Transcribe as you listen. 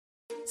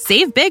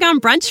Save big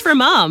on brunch for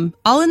mom,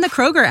 all in the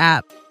Kroger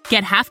app.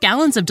 Get half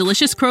gallons of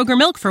delicious Kroger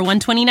milk for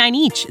 $1.29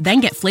 each.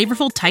 Then get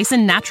flavorful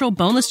Tyson natural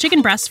boneless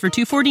chicken breasts for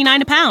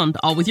 $2.49 a pound,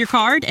 all with your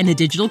card and a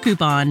digital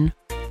coupon.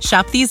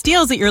 Shop these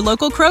deals at your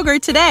local Kroger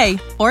today,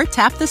 or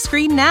tap the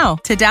screen now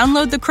to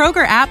download the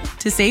Kroger app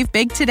to save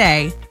big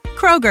today.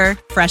 Kroger,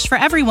 fresh for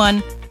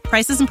everyone.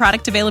 Prices and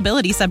product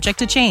availability subject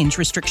to change.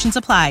 Restrictions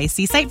apply.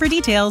 See site for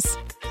details.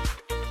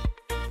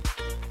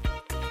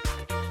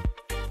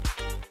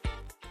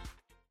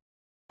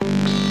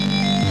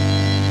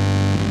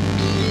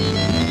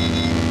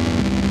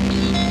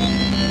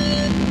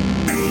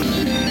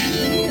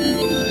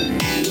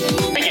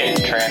 Begin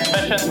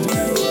transmission.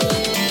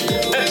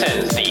 This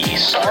is the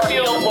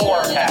Starfield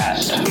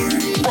Lorecast.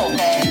 Roll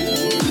call.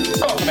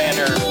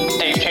 Co-Commander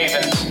Dave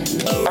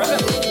Chavins,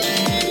 present.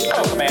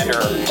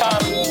 Co-Commander Tom,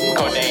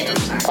 codename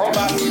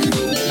Robot,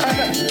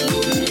 present.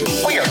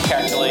 We are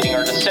calculating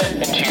our descent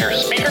into your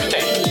speaker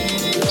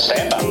station.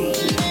 Stand by.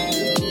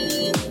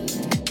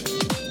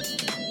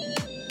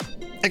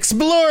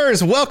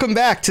 Explorers, welcome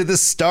back to the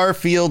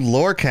Starfield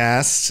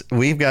Lorecast.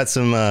 We've got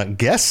some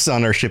guests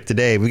on our ship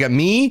today. We got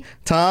me,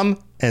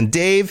 Tom, and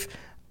Dave,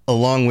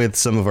 along with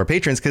some of our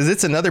patrons, because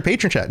it's another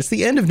patron chat. It's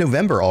the end of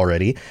November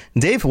already.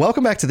 Dave,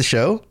 welcome back to the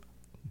show.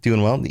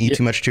 Doing well? Eat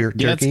too much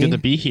turkey? Yeah, it's good to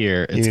be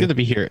here. It's good to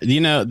be here.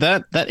 You know,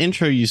 that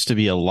intro used to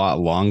be a lot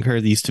longer.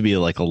 There used to be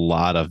like a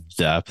lot of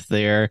depth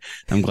there.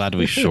 I'm glad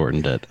we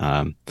shortened it.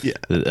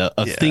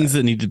 Things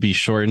that need to be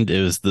shortened,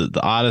 it was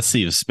the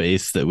odyssey of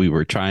space that we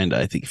were trying to,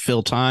 I think,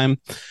 fill time.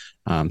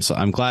 So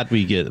I'm glad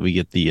we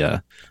get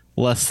the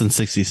less than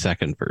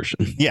 60-second version.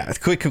 Yeah,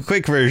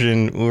 quick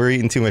version. We're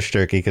eating too much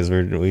turkey because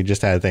we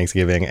just had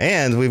Thanksgiving,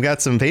 and we've got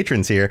some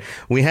patrons here.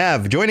 We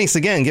have joining us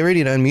again. Get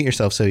ready to unmute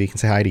yourself so you can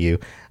say hi to you.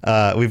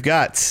 We've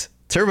got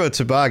Turbo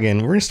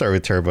Toboggan. We're gonna start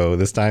with Turbo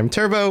this time.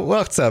 Turbo,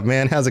 what's up,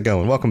 man? How's it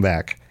going? Welcome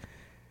back.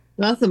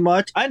 Nothing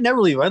much. I never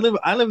leave. I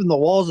live in the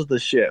walls of the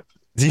ship.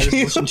 Do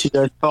you? Listen to you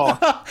guys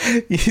talk.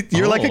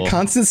 You're like a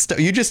constant.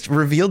 You just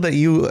revealed that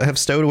you have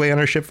stowed away on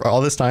our ship for all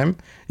this time.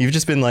 You've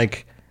just been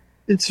like,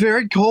 it's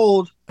very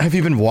cold. Have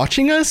you been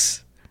watching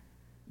us?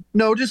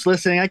 No, just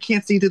listening. I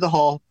can't see through the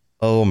hull.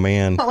 Oh,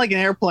 man. It's not like an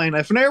airplane.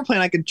 If an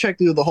airplane, I can check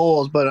through the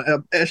holes, but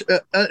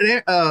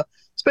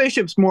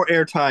spaceship's more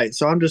airtight,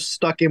 so I'm just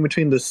stuck in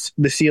between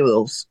the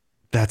seals.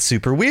 That's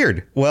super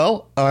weird.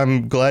 Well,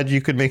 I'm glad you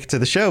could make it to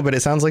the show, but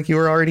it sounds like you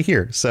were already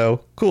here.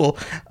 So cool.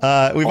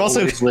 We've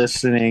always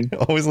listening.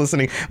 Always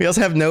listening. We also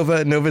have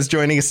Nova. Nova's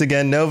joining us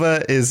again.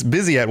 Nova is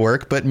busy at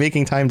work, but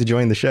making time to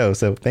join the show.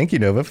 So thank you,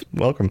 Nova.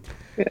 Welcome.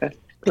 Yeah.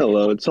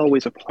 Hello. It's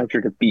always a pleasure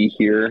to be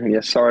here.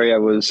 Yeah, sorry I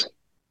was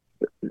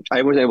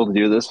able to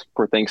do this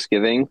for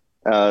Thanksgiving.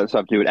 So I have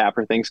to do it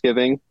after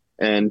Thanksgiving,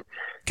 and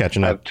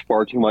catching up. I have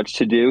far too much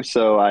to do,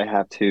 so I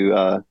have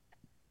to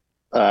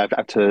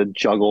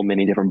juggle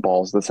many different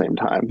balls at the same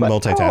time. But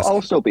multitask.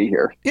 I'll still be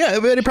here. Yeah,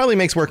 but it probably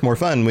makes work more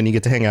fun when you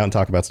get to hang out and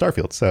talk about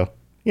Starfield. So,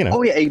 you know.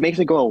 Oh yeah, it makes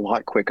it go a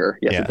lot quicker.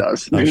 Yes, yeah, it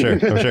does. I'm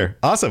sure.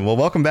 Awesome. Well,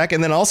 welcome back.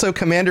 And then also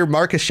Commander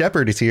Marcus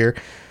Shepard is here.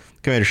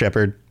 Commander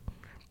Shepard,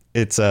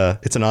 it's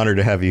an honor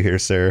to have you here,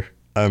 sir.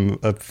 I'm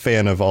a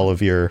fan of all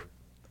of your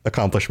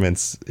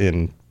accomplishments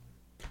in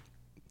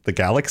the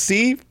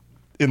galaxy,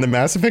 in the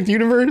Mass Effect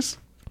universe.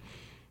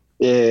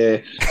 Yeah,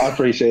 I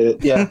appreciate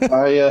it. Yeah,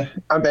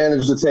 I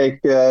managed to take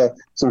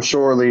some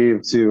shore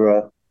leave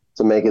to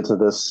make it to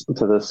this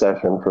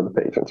session for the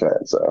patron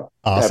chat. So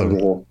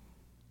awesome.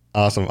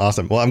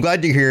 Awesome. Well, I'm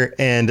glad you're here,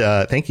 and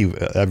thank you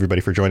everybody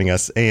for joining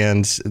us.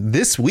 And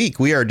this week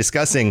we are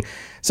discussing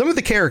some of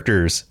the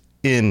characters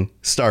in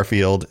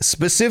Starfield,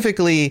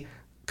 specifically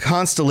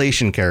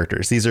Constellation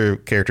characters. These are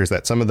characters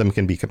that some of them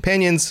can be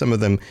companions, some of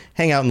them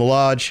hang out in the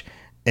lodge,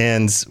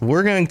 and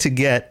we're going to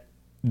get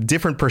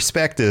different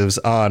perspectives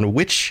on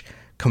which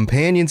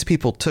companions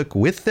people took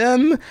with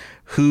them,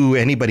 who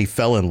anybody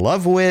fell in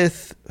love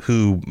with,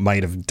 who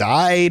might have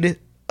died.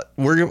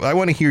 I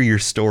want to hear your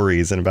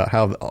stories and about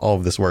how all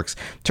of this works.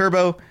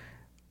 Turbo,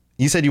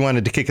 you said you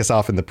wanted to kick us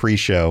off in the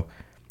pre-show.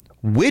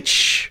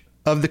 Which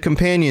of the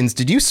companions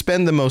did you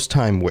spend the most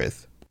time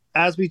with?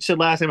 As we said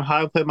last time,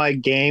 how I play my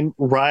game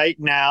right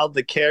now,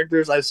 the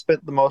characters I've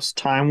spent the most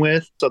time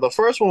with. So the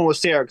first one was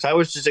Sarah, because I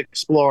was just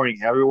exploring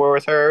everywhere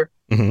with her.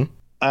 Mm-hmm.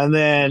 And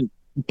then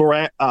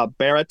Barrett. Yeah.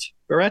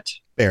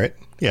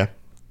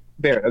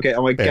 Barrett. Okay,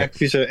 I'm like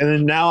confused. And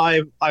then now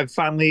I've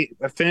finally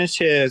finished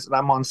his, and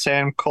I'm on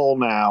Sam Cole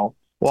now.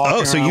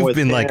 Oh, so you've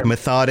been like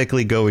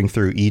methodically going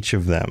through each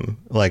of them,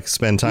 like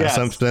spend time,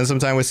 spend some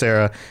time with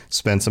Sarah,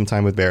 spend some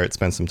time with Barrett,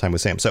 spend some time with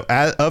Sam. So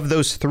of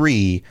those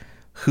three,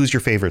 who's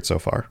your favorite so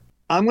far?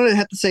 I'm gonna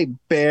have to say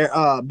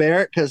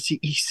Barrett, because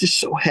he's just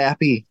so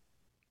happy.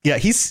 Yeah,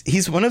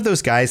 he's one of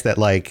those guys that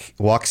like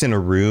walks in a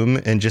room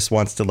and just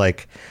wants to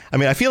like. I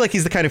mean, I feel like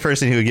he's the kind of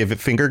person who would give it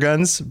finger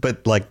guns,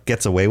 but like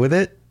gets away with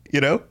it.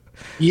 You know?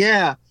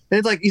 Yeah, and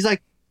it's like he's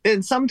like,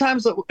 and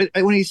sometimes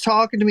when he's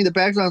talking to me, the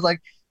background's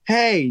like,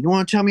 "Hey, you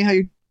want to tell me how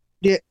you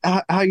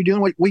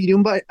doing? What you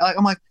doing?" But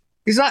I'm like,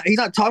 he's not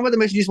talking about the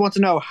mission. He just wants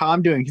to know how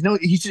I'm doing. You know,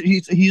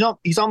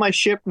 he's on my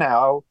ship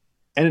now,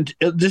 and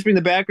it just be in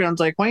the background. It's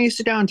like, why don't you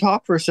sit down and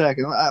talk for a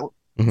second,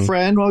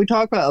 friend? While we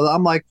talk about it.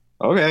 I'm like,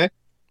 okay.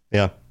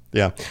 Yeah.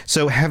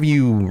 So have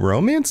you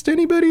romanced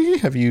anybody?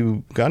 Have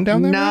you gone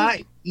down that Not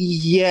road?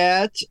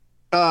 yet.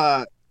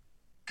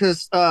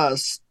 Because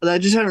I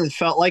just haven't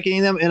felt like any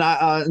of them,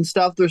 and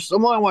stuff. There's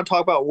someone I want to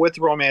talk about with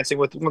romancing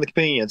with one of the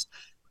companions.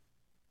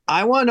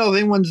 I want to know if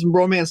anyone's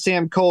romanced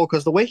Sam Cole,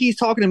 because the way he's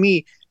talking to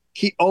me,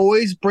 he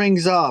always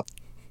brings up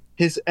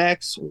his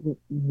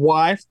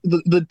ex-wife,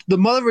 the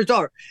mother of his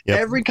daughter. Yep.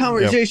 Every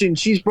conversation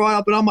she's brought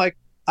up, and I'm like,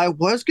 I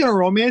was gonna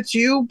romance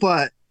you,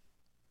 but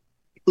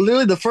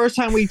literally the first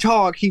time we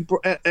talked,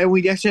 and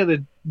we actually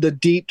had the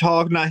deep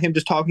talk, not him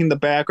just talking in the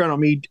background, or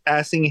me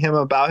asking him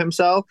about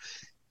himself.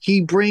 He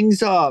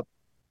brings up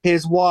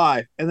his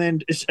wife, and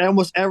then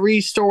almost every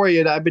story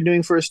that I've been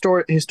doing for his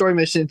story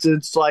missions,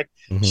 it's like,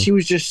 she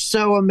was just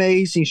so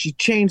amazing. She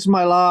changed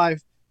my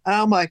life. And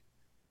I'm like,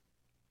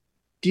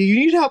 do you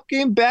need help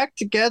getting back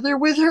together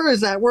with her?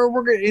 Is that where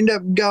we're going to end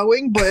up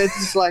going? But it's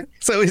just like...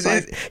 So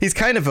he's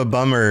kind of a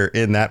bummer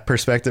in that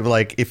perspective.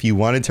 Like, if you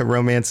wanted to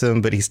romance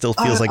him, but he still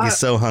feels like he's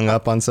so hung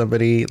up on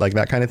somebody, like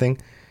that kind of thing.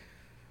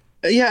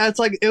 Yeah, it's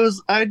like,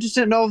 I just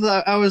didn't know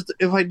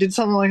if I did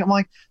something like, I'm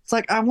like, it's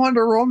like, I wanted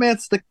to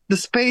romance the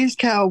space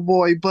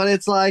cowboy, but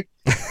it's like,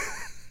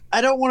 I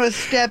don't want to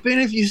step in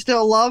if you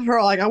still love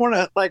her. Like, I want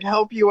to like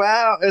help you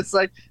out. It's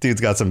like, dude's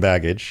got some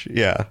baggage.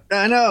 Yeah,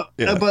 I know.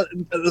 Yeah. But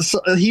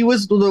he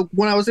was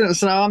when I was in it.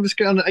 So now I'm just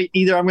gonna I'm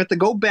going to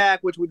go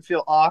back, which would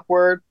feel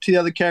awkward to the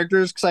other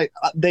characters, because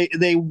they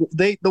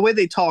the way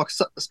they talk,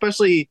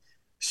 especially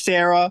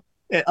Sarah.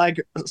 Like,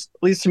 at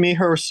least to me,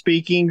 her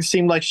speaking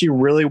seemed like she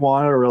really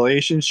wanted a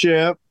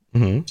relationship.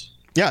 Mm-hmm.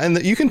 Yeah,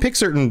 and you can pick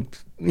certain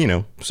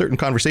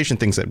conversation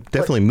things that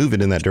definitely move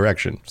it in that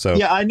direction. So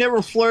yeah, I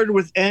never flirted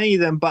with any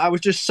of them, but I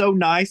was just so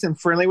nice and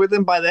friendly with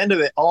them. By the end of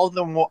it, all of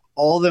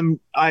them,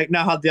 I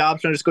now have the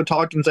option to just go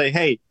talk to them and say,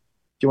 "Hey, do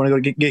you want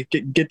to go get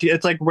to?"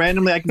 It's like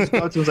randomly I can just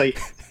go to them and say,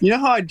 "You know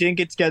how I didn't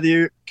get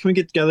together? Can we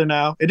get together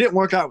now? It didn't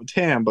work out with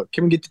him, but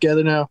can we get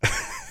together now?"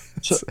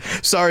 So,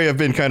 sorry, I've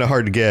been kind of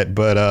hard to get,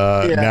 but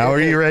now are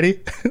you ready?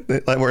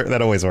 That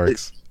always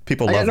works.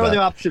 People love that. I know the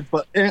options,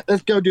 but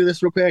let's go do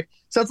this real quick.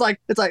 So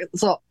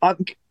so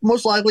I'm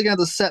most likely going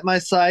to set my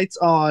sights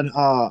on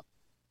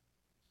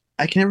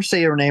I can never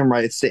say her name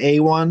right. It's the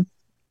A one.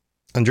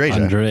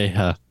 Andreja.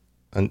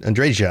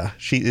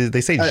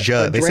 They say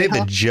ja. They say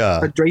the ja.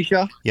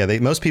 Andreja. Yeah,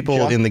 most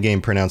people in the game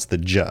pronounce the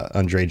ja.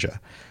 Andreja.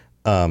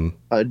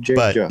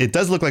 But it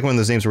does look like one of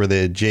those names where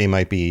the J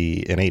might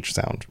be an H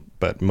sound,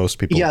 but most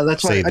people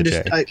say the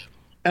J.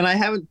 I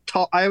haven't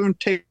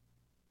taken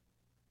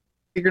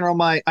her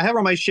on I have her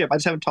on my ship. I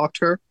just haven't talked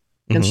to her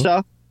and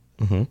stuff.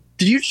 Mm-hmm.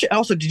 Did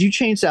you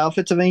change the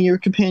outfits of any of your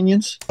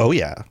companions? Oh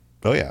yeah.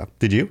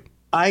 Did you?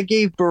 I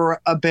gave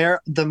a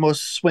bear the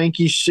most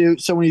swanky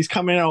suit, so when he's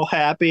coming in all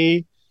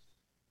happy.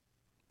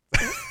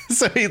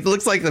 So he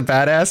looks like the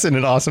badass in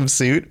an awesome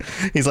suit.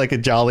 He's like a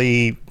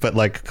jolly but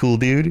like cool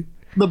dude.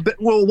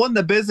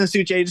 The business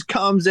suit, he just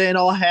comes in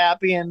all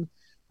happy and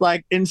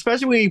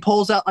especially when he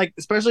pulls out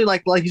especially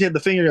like you said, the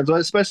fingernails, but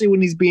especially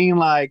when he's being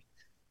like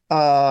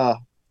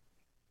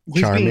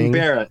he's charming, being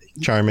Barrett,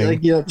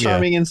 charming,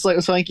 charming and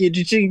swanky.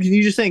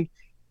 You just think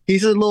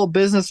he's a little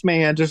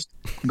businessman just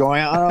going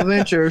out on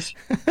adventures.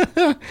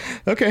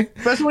 Okay.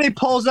 Especially when he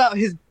pulls out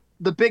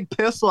the big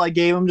pistol I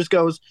gave him, just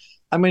goes,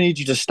 "I'm gonna need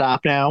you to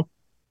stop now."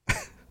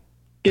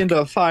 Get into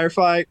a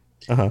firefight.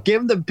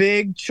 Give him the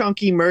big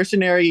chunky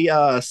mercenary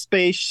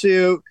space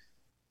suit,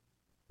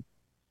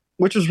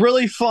 which was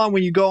really fun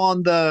when you go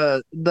on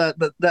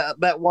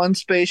that one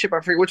spaceship.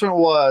 I forget which one it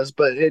was,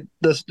 but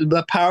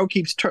the power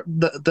keeps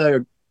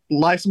the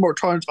life support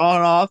turns on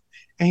and off,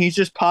 and he's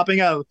just popping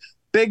out a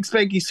big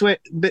spanky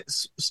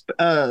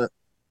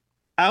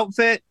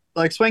outfit,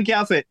 like swanky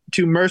outfit,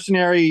 to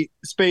mercenary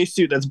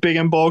spacesuit that's big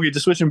and bulky,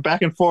 just switching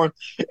back and forth.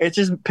 It's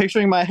just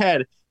picturing my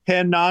head,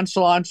 him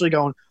nonchalantly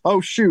going,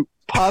 "Oh shoot!"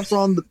 Pops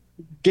on,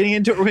 getting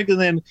into it real quick,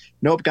 and then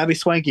nope, gotta be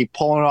swanky,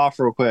 pulling it off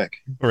real quick.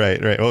 Right.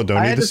 Oh,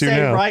 don't need the suit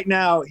now. Right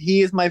now,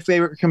 he is my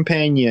favorite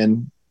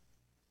companion,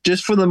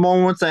 just for the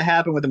moments that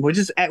happen with him, which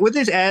is with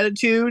his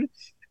attitude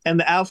and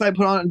the outfit I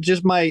put on.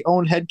 Just my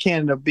own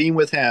headcanon of being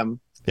with him.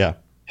 Yeah,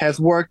 has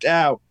worked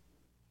out.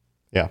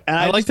 Yeah, and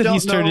I like that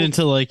he's turned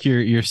into like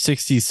your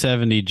 60s,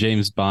 70s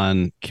James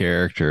Bond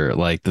character.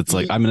 Like that's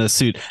like, I'm in a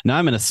suit now.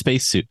 I'm in a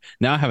space suit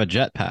now. I have a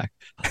jetpack.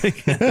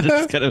 Like,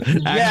 it's kind of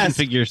action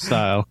figure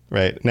style.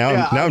 Right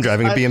now, I'm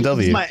driving a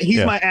BMW.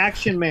 He's my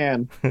action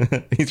man.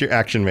 He's your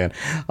action man.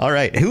 All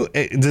right.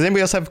 Does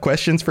anybody else have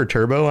questions for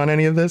Turbo on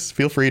any of this?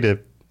 Feel free to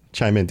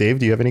chime in. Dave,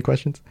 do you have any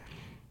questions?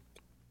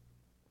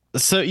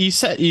 So you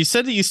said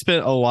that you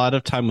spent a lot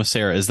of time with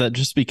Sarah. Is that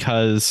just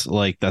because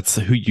like that's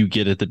who you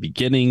get at the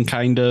beginning,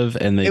 kind of,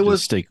 and they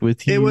just stick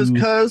with you? It was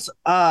because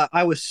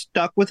I was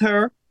stuck with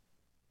her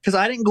because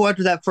I didn't go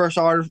after that first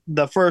art,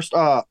 the first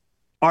thing.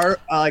 I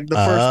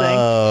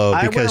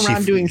went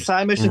around doing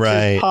side missions,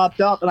 just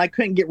popped up, and I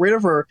couldn't get rid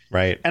of her.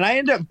 Right. And I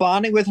ended up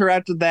bonding with her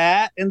after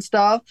that and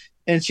stuff.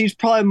 And she's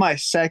probably my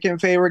second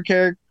favorite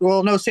character.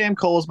 Well, no, Sam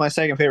Cole is my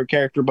second favorite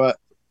character, but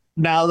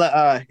now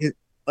that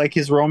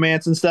his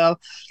romance and stuff,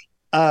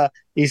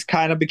 he's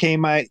kind of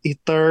became my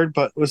third.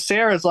 But with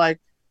Sarah, it's like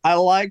I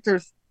liked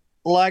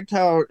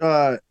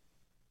how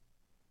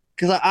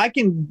because I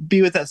can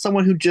be with that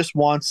someone who just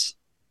wants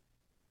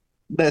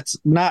that's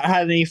not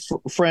had any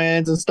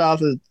friends and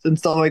stuff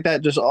like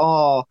that. Just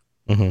I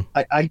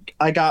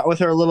got with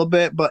her a little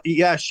bit, but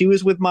yeah, she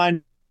was with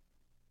mine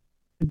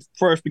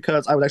first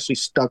because I was actually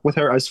stuck with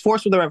her. I was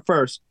forced with her at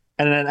first,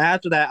 and then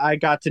after that, I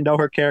got to know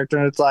her character,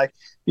 and it's like,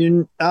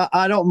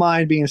 I don't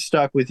mind being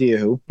stuck with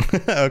you.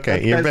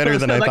 Okay, you're better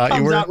than I thought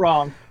you were. Out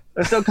wrong.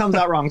 It still comes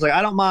out wrong. It's like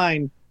I don't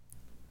mind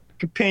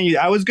companions.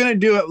 I was gonna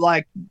do it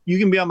like you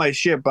can be on my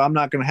ship, but I'm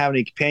not gonna have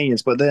any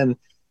companions. But then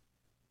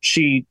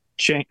she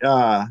changed.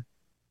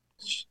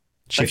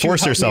 She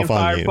forced herself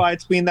on you.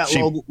 Firefights,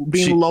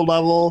 being low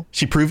level.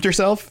 She proved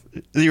herself.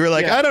 You were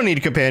like, I don't need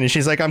a companion.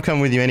 She's like, I'm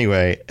coming with you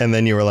anyway. And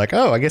then you were like,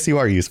 oh, I guess you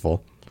are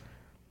useful.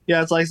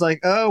 Yeah, it's like,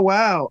 oh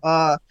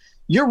wow,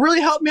 you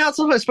really helped me out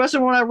so much,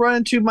 especially when I run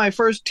into my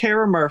first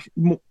Terramorph,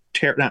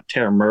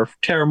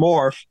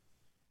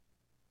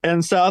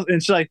 and stuff.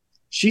 And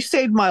she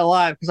saved my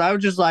life because I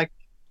was just like,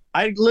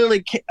 I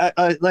literally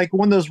like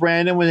one of those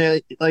random when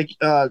they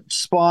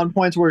spawn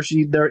points where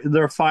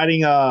they're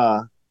fighting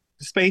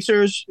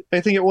spacers, I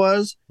think it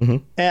was,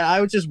 and I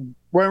was just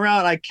running around.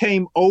 And I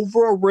came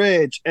over a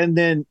ridge, and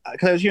then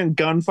because I was hearing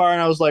gunfire,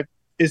 and I was like,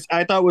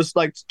 I thought it was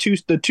like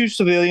the two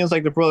civilians,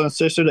 like the brother and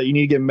sister that you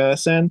need to get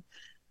medicine,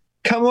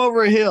 come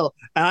over a hill,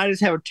 and I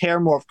just have a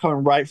Terramorph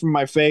coming right from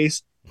my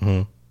face,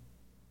 and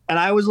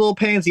I was a little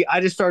pansy. I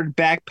just started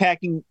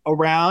backpacking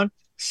around.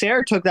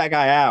 Sarah took that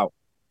guy out.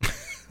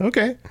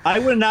 Okay, I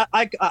would not,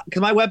 because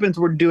my weapons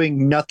were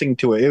doing nothing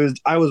to it. It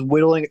was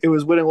whittling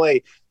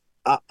away,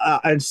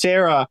 and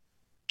Sarah.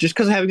 Just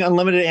because of having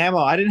unlimited ammo,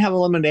 I didn't have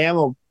unlimited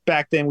ammo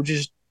back then,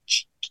 which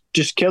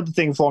just killed the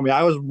thing for me.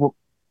 I was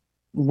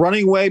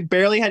running away,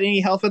 barely had any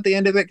health at the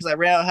end of it because I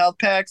ran out of health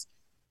packs.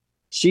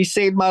 She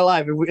saved my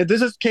life. If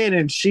this is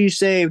canon, she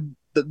saved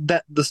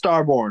the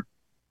Starborn.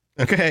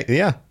 Okay,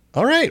 yeah,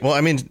 all right. Well,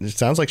 I mean, it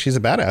sounds like she's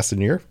a badass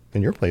in your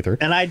playthrough.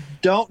 And I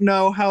don't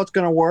know how it's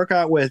going to work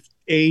out with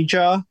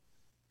Aja,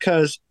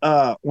 because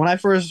when I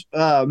first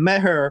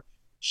met her,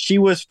 she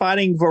was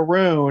fighting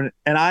Varun,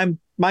 and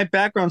my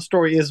background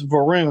story is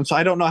Varun, so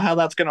I don't know how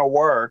that's going to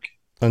work.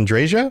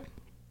 Andrasia?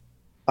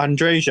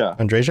 Yeah.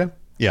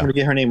 I'm going to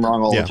get her name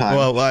wrong all the time.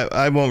 Well,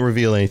 I won't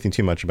reveal anything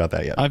too much about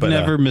that yet. I've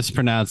never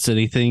mispronounced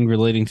anything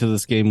relating to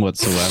this game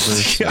whatsoever,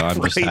 so I'm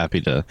just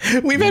happy to.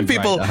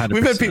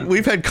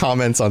 We've had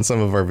comments on some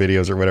of our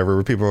videos or whatever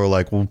where people are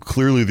like, well,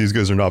 clearly these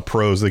guys are not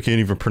pros. They can't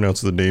even pronounce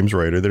the names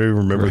right, or they don't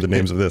even remember the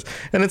names of this.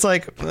 And it's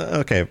like,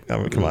 okay,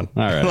 come on.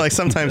 All right. Like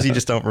sometimes you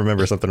just don't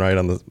remember something right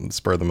on the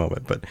spur of the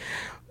moment, but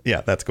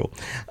yeah, that's cool.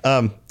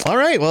 All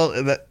right.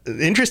 Well,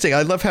 interesting.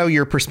 I love how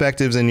your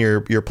perspectives and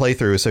your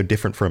playthrough is so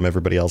different from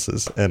everybody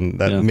else's, and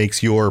that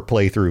makes your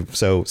playthrough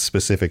so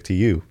specific to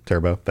you,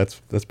 Turbo.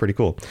 That's pretty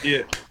cool.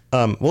 Yeah.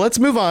 Well, let's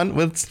move on.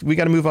 We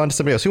got to move on to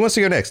somebody else. Who wants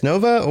to go next?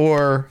 Nova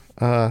or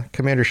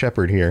Commander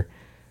Shepard here?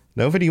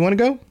 Nova, do you want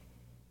to go?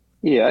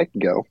 Yeah, I can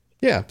go.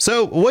 Yeah.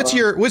 So what's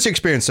your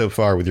experience so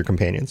far with your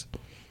companions?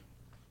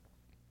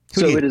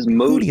 My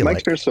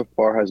experience so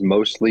far has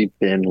mostly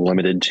been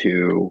limited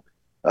to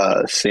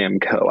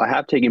Samco. I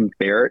have taken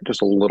Barrett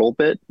just a little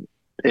bit,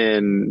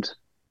 and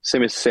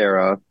same as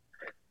Sarah,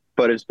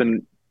 but it's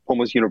been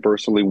almost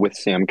universally with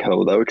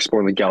Samco, though,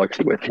 exploring the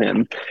galaxy with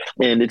him.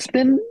 And it's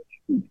been,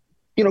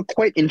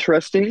 quite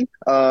interesting.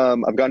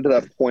 I've gotten to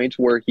that point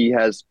where he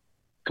has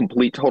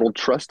complete, total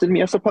trust in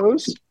me, I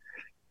suppose.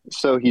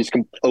 So he's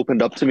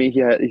opened up to me.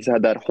 He's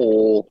had that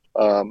whole,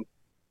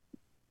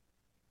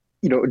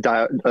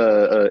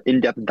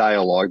 in-depth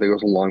dialogue that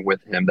goes along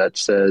with him that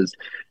says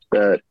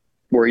that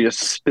where he just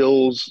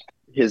spills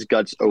his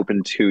guts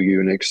open to you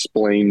and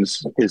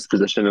explains his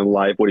position in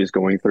life, what he's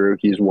going through.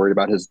 He's worried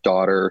about his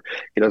daughter.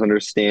 He doesn't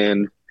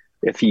understand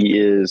if he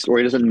is, or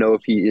he doesn't know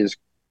if he is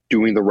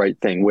doing the right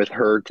thing with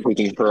her,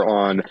 taking her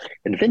on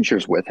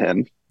adventures with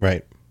him.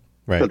 Right.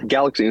 But the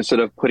galaxy, instead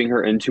of putting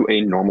her into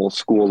a normal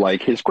school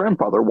like his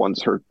grandfather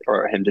wants her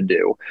or him to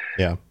do.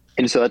 Yeah.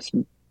 And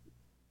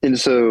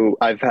so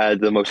I've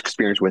had the most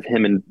experience with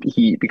him, and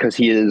because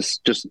he is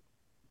just,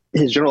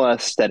 his general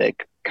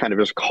aesthetic kind of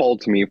just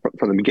called to me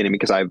from the beginning,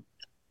 because I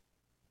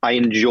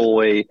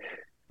enjoy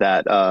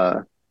that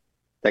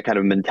kind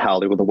of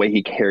mentality with the way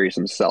he carries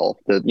himself.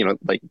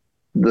 The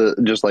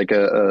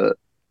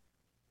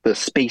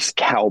space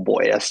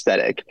cowboy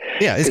aesthetic.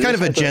 Yeah, it's kind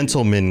of a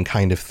gentleman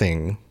kind of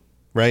thing,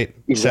 right?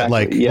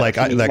 Exactly.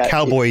 That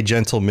cowboy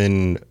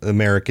gentleman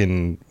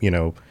American,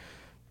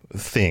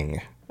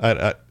 thing.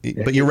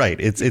 But you're right.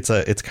 It's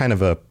a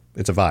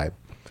vibe.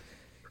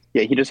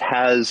 Yeah, he just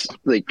has,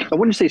 I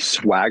wouldn't say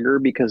swagger,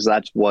 because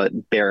that's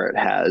what Barrett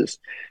has.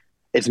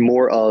 It's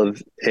more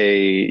of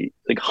a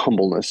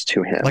humbleness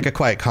to him, like a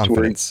quiet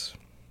confidence.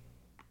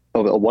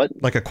 A what?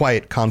 Like a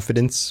quiet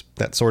confidence,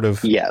 that sort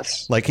of.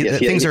 Yes.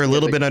 Things are a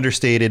little bit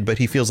understated, but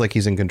he feels like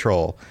he's in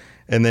control.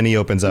 And then he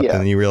opens up, and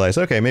then you realize,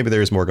 okay, maybe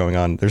there's more going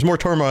on. There's more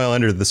turmoil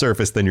under the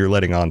surface than you're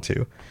letting on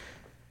to.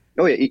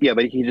 Oh yeah,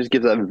 but he just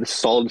gives a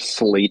solid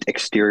slate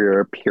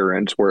exterior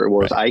appearance where it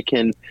was I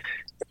can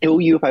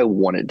kill you if I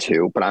wanted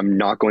to, but I'm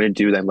not going to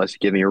do that unless you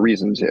give me a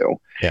reason to.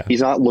 Yeah.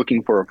 He's not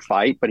looking for a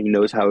fight, but he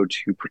knows how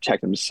to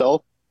protect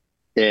himself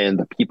and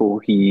the people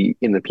he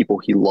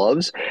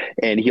loves,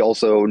 and he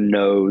also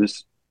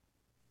knows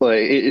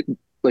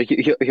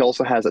he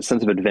also has that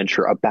sense of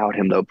adventure about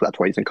him though. That's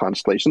why he's in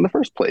Constellation in the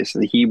first place.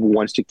 He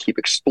wants to keep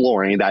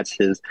exploring. That's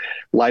his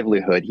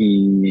livelihood.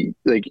 He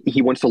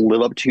wants to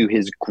live up to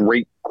his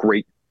great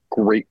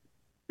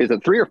is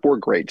it 3 or 4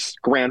 greats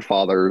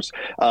grandfather's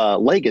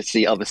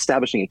legacy of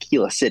establishing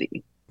Aquila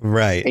City.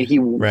 Right. And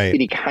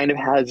he kind of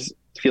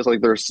feels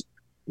like there's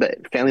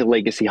that family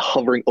legacy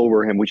hovering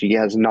over him, which he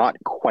has not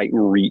quite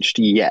reached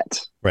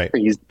yet. Right.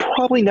 He's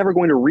probably never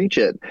going to reach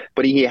it,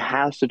 but he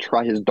has to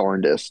try his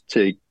darndest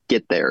to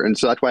get there. And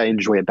so that's what I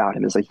enjoy about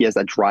him, is that he has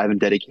that drive and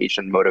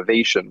dedication,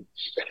 motivation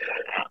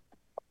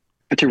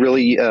to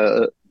really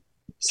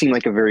seem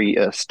like a very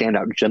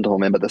standout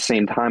gentleman. But at the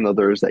same time, though,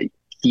 there's that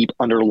deep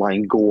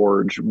underlying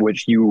gorge,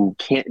 which you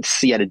can't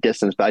see at a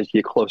distance, but as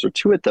you get closer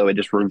to it, though, it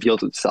just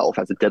reveals itself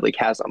as a deadly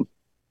chasm.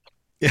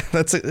 Yeah,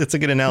 that's a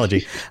good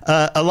analogy.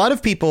 A lot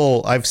of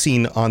people I've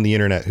seen on the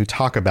internet who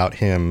talk about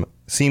him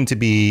seem to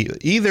be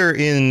either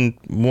in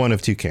one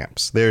of two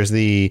camps. There's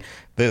the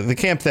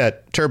camp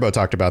that Turbo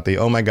talked about, the,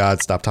 oh my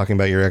God, stop talking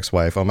about your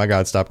ex-wife. Oh my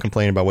God, stop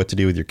complaining about what to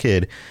do with your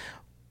kid.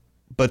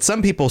 But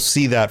some people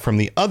see that from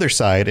the other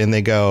side and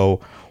they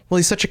go, well,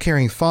 he's such a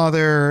caring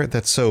father.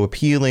 That's so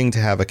appealing to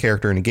have a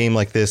character in a game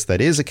like this that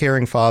is a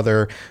caring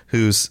father,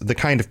 who's the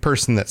kind of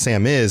person that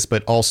Sam is,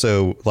 but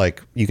also,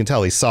 like, you can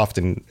tell he's soft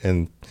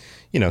and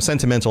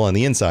sentimental on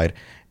the inside.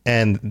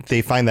 And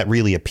they find that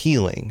really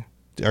appealing.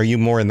 Are you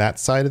more in that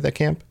side of that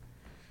camp?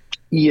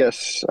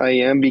 Yes, I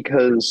am,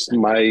 because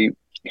my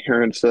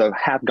parents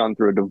have gone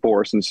through a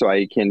divorce, and so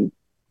I can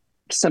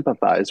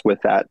sympathize with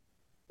that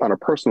on a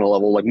personal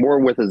level, like more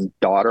with his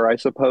daughter, I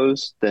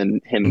suppose,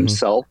 than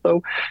himself,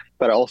 though.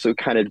 But I also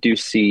kind of do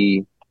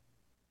see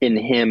in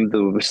him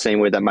the same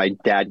way that my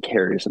dad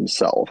carries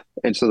himself.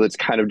 And so that's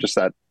kind of just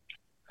that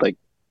like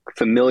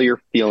familiar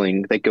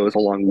feeling that goes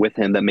along with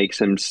him that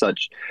makes him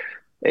such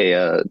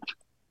a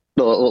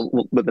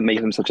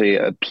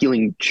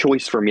appealing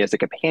choice for me as a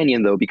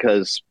companion, though,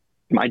 because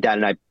my dad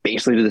and I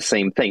basically do the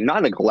same thing, not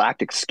on a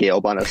galactic scale,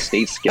 but on a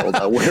state scale.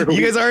 Though, where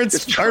you guys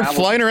aren't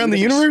flying around the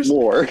universe?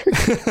 Okay.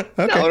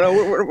 No,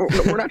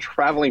 we're not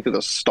traveling through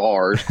the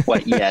stars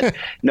quite yet.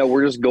 No,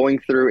 we're just going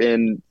through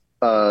and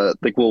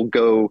we'll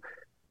go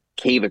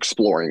cave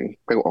exploring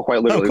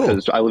quite literally,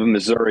 because I live in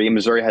Missouri, and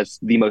Missouri has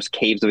the most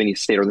caves of any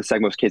state, or the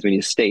second most caves of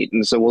any state.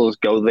 And so we'll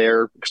just go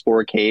there,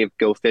 explore a cave,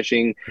 go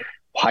fishing,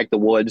 hike the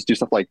woods, do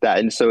stuff like that.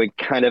 And so it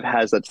kind of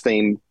has that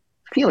same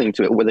feeling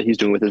to it, whether he's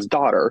doing with his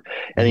daughter.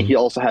 And then he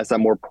also has that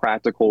more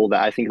practical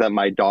that I think that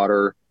my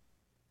daughter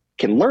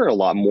can learn a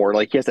lot more.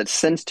 Like, he has that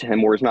sense to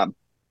him where he's not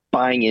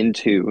buying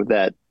into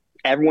that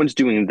everyone's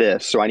doing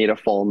this, so I need to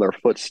follow in their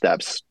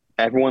footsteps.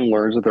 Everyone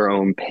learns at their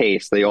own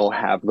pace. They all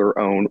have their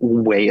own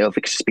way of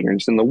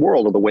experiencing the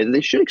world, or the way that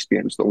they should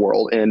experience the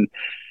world. And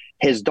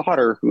his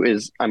daughter, who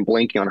is, I'm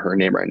blanking on her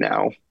name right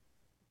now.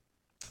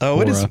 Oh,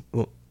 Cora. it is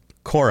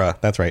Cora.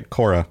 That's right.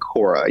 Cora.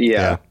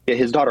 Yeah.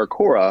 His daughter,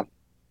 Cora,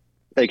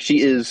 like,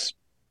 she is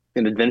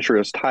an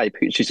adventurous type.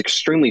 She's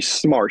extremely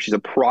smart. She's a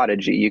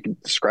prodigy. You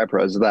could describe her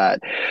as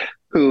that,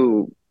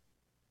 who,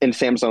 in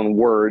Sam's own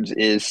words,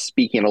 is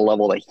speaking at a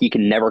level that he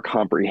can never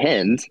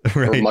comprehend,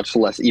 right, or much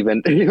less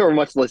even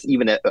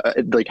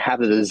like have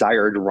the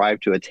desire or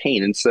drive to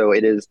attain. And so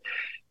it is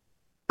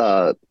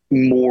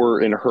more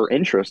in her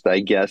interest, I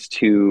guess,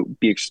 to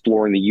be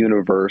exploring the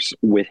universe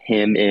with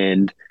him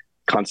and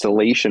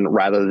Constellation,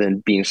 rather than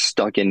being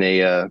stuck in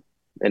an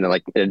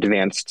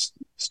advanced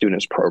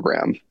students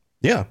program.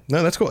 Yeah,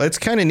 no, that's cool. It's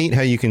kind of neat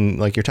how you can,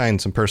 like, you're tying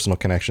some personal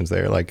connections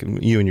there, like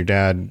you and your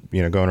dad,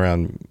 going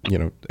around,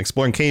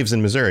 exploring caves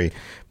in Missouri,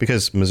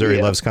 because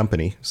Missouri loves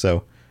company.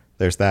 So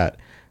there's that.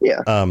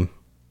 Yeah.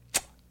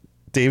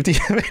 Dave, do you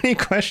have any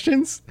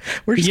questions?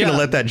 We're just going to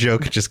let that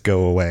joke just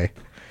go away.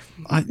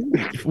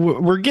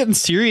 We're getting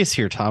serious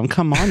here, Tom.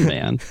 Come on,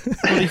 man.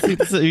 What do you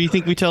think? You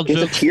think we tell jokes?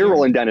 There's a tear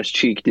rolling down his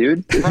cheek,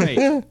 dude.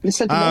 Right. He's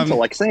sentimental,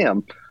 like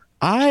Sam.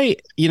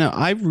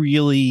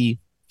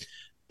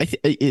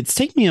 It's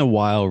taken me a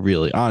while,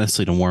 really,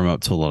 honestly, to warm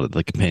up to a lot of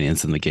the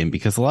companions in the game,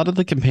 because a lot of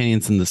the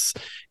companions in this,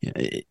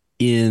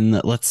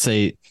 let's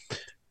say,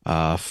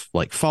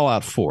 like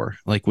Fallout 4,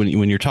 like when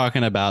you're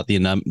talking about the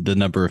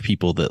number of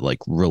people that like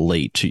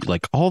relate to,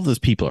 like, all of those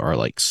people are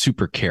like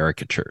super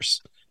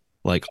caricatures.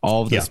 Like,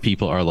 all of these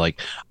people are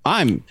like,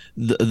 I'm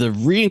the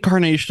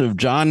reincarnation of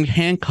John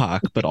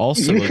Hancock, but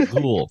also a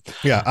ghoul.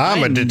 Yeah,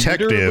 I'm a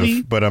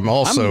detective, but I'm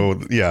also,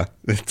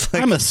 it's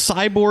like, I'm a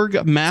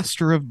cyborg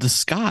master of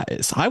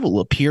disguise. I will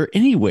appear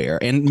anywhere,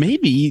 and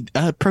maybe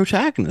a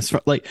protagonist.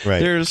 Like, right.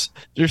 There's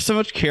so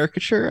much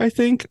caricature, I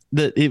think,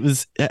 that it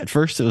was, at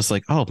first it was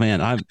like, oh man,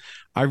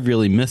 I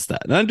really miss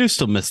that. And I do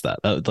still miss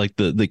that, like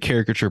the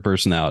caricature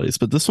personalities.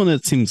 But this one,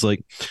 it seems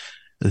like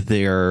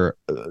there's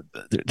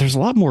a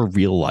lot more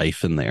real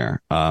life in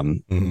there,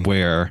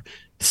 where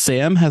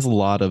Sam has a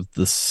lot of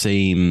the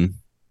same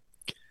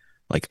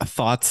like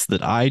thoughts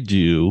that I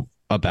do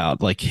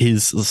about like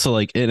his. So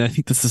like, and I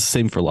think this is the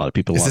same for a lot of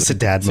people. Is this a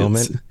dad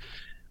moment?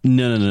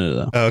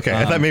 No. Oh, okay.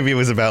 I thought maybe it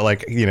was about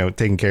like,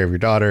 taking care of your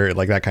daughter,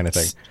 like that kind of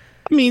thing.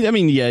 I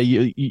mean, yeah,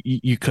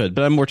 you could,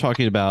 but I'm more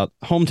talking about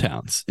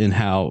hometowns and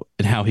how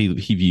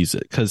he views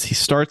it, because he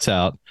starts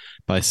out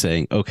by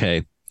saying,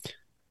 okay,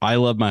 I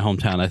love my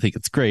hometown. I think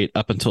it's great,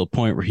 up until a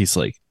point where he's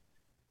like,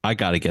 I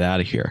got to get out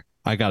of here.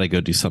 I got to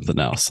go do something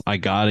else. I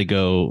got to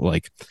go,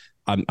 like,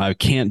 I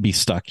can't be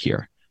stuck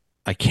here.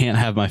 I can't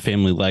have my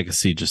family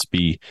legacy just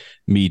be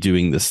me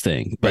doing this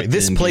thing. But right.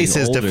 This place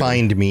has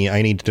defined me.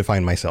 I need to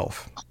define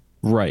myself.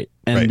 Right.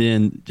 And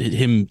then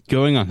him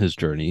going on his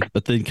journey,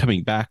 but then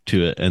coming back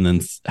to it and then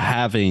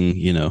having,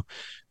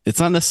 it's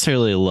not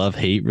necessarily a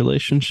love-hate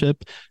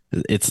relationship.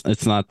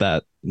 It's not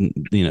that,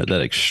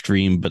 that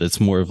extreme, but it's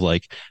more of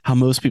like how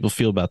most people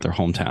feel about their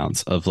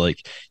hometowns, of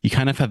like, you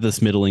kind of have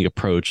this middling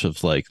approach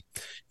of like,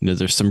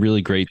 there's some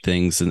really great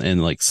things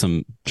and like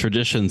some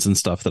traditions and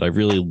stuff that I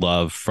really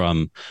love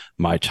from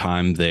my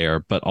time there,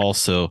 but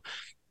also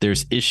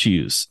there's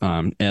issues,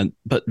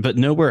 but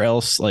nowhere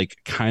else like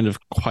kind of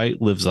quite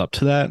lives up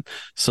to that.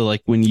 So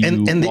like when you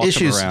and the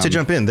issues around, to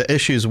jump in, the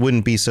issues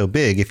wouldn't be so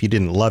big if you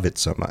didn't love it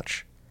so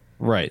much.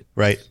 Right.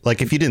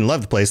 Like if you didn't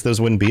love the place,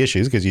 those wouldn't be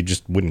issues because you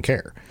just wouldn't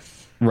care.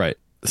 Right.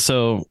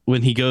 So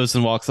when he goes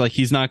and walks, like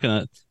he's not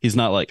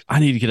like, I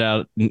need to get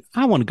out.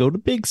 I want to go to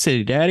big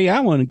city, daddy. I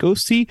want to go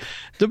see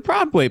the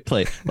Broadway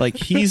play. Like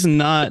he's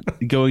not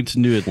going to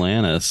New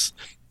Atlantis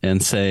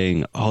and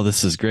saying, oh,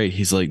 this is great.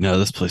 He's like, no,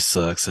 this place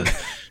sucks.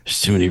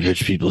 There's too many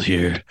rich people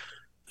here.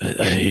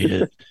 I hate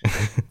it.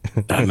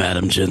 I'm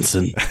Adam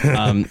Jensen.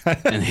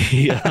 And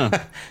he,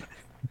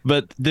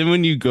 but then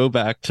when you go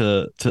back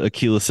to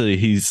Aquila City,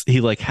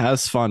 he like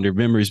has fonder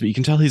memories, but you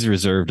can tell he's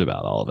reserved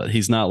about all of it.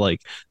 He's not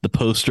like the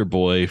poster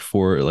boy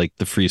for like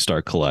the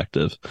Freestar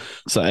Collective.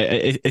 So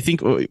I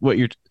think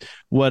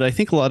what I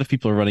think a lot of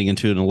people are running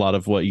into, and a lot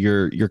of what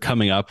you're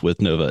coming up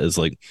with, Nova, is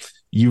like,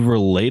 you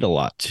relate a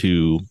lot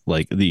to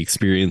like the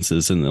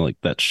experiences and like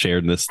that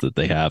sharedness that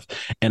they have.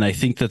 And I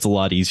think that's a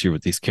lot easier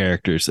with these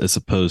characters, as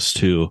opposed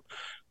to,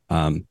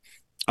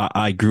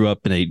 I grew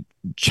up in a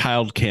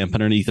child camp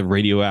underneath a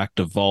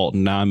radioactive vault,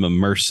 and now I'm a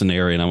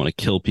mercenary and I want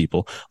to kill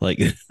people. Like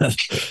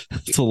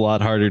that's a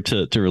lot harder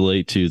to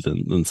relate to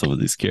than some of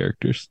these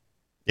characters.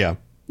 Yeah.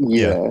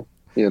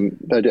 And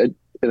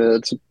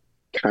that's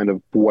kind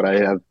of what I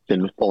have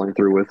been following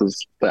through with,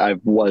 is that I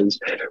was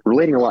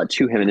relating a lot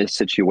to him in his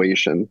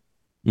situation.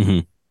 Mm-hmm.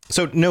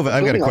 So Nova,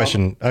 I've got a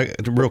question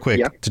real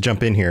quick to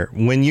jump in here.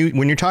 When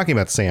you're talking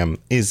about Sam,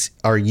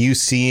 are you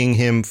seeing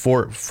him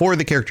for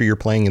the character you're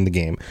playing in the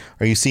game?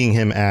 Are you seeing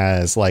him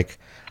as like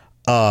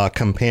a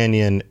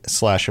companion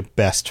 /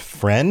 best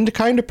friend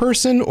kind of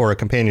person, or a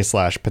companion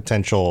 /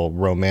 potential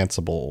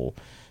romanceable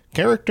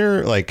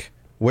character? Like,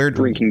 where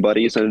drinking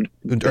buddies and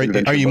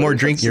are you more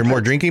you're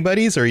more drinking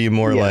buddies, or are you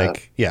more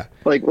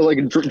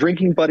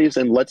drinking buddies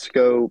and let's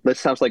go, this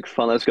sounds like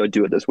fun, let's go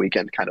do it this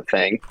weekend kind of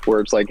thing, where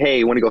it's like, hey,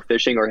 you want to go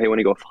fishing, or hey, want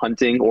to go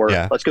hunting, or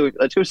let's go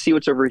see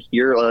what's over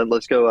here,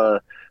 let's go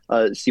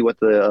see what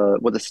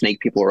the snake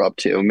people are up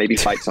to, maybe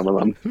fight some of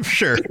them.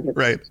 Sure,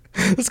 right.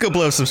 Let's go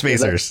blow some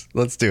spacers.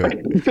 Let's do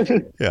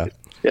it. Yeah,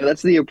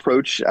 that's the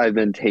approach I've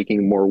been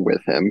taking more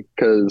with him,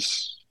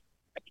 because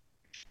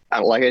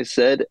like I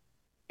said,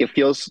 it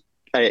feels,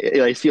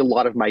 I see a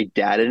lot of my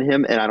dad in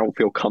him, and I don't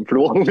feel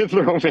comfortable with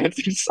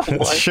romancing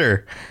someone.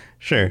 Sure.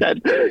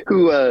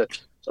 Who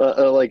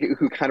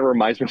kind of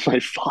reminds me of my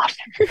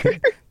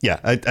father. Yeah,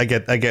 I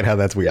get how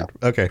that's weird.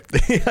 Yeah. Okay,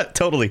 yeah,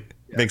 totally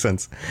makes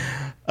sense.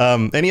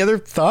 Any other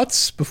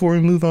thoughts before we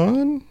move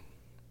on?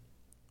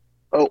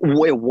 Oh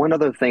wait, one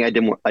other thing I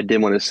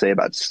did want to say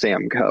about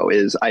Samco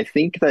is I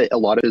think that a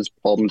lot of his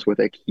problems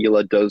with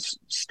Aquila does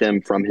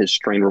stem from his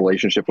strained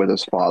relationship with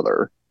his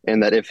father,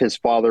 and that if his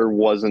father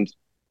wasn't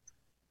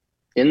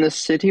in the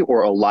city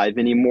or alive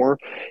anymore,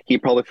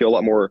 he'd probably feel a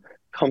lot more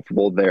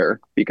comfortable there,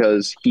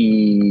 because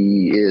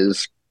he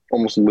is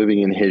almost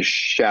living in his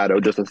shadow,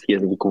 just as he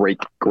is his great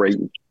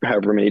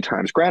however many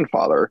times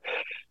grandfather,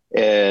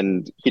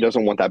 and he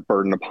doesn't want that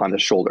burden upon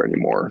his shoulder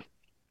anymore.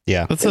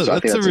 Yeah, that's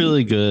a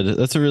really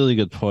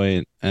good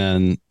point.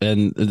 And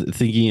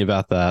thinking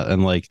about that,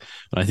 and like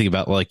when I think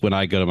about like when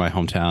I go to my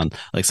hometown,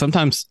 like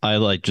sometimes I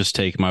like just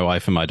take my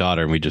wife and my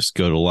daughter and we just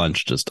go to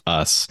lunch, just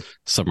us,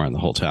 somewhere in the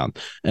whole town.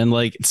 And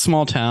like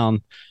small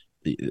town,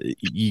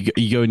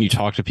 you go and you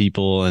talk to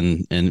people,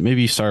 and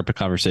maybe you start up a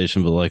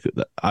conversation. But like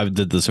I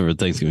did this over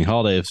Thanksgiving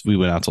holiday. If we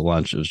went out to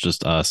lunch, it was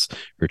just us.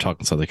 We were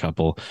talking to the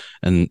couple,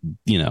 and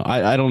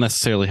I don't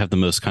necessarily have the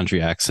most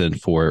country accent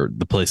for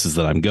the places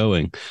that I'm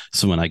going.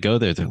 So when I go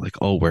there, they're like,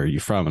 "Oh, where are you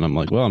from?" And I'm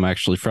like, "Well, I'm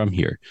actually from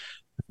here."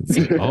 It's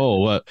like, oh,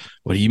 what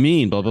do you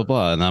mean? Blah blah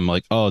blah. And I'm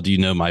like, "Oh, do you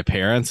know my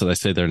parents?" And I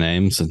say their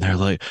names, and they're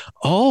like,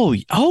 "Oh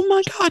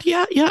my God,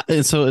 yeah."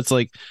 And so it's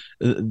like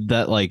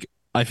that, like.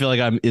 I feel like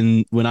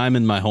when I'm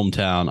in my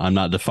hometown, I'm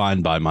not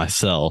defined by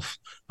myself.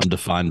 I'm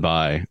defined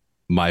by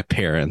my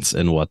parents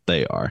and what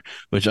they are,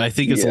 which I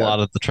think is a lot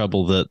of the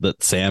trouble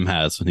that Sam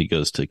has when he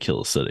goes to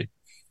kill a city.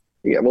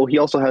 Yeah, well, he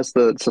also has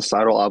the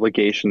societal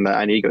obligation that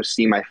I need to go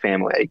see my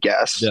family, I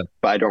guess. Yeah.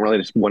 But I don't really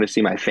just want to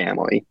see my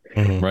family.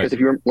 Because if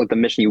you remember, like, the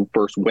mission you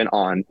first went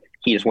on,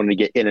 he just wanted to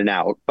get in and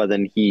out. But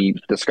then he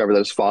discovered that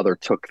his father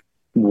took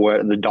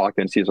the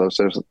documents.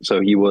 So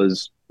he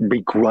was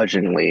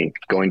begrudgingly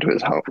going to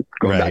his home,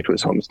 going back to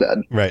his homestead.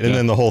 Right. And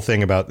then the whole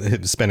thing about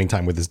spending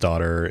time with his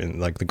daughter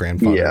and like the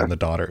grandfather and the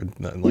daughter,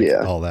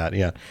 all that.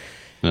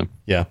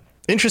 Yeah.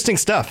 Interesting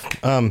stuff.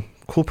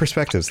 Cool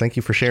perspectives. Thank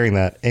you for sharing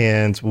that.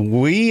 And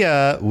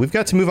we've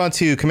got to move on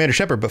to Commander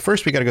Shepard, but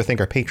first we got to go thank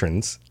our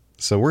patrons.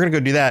 So we're going to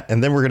go do that,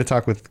 and then we're going to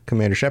talk with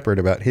Commander Shepard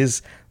about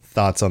his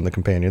thoughts on the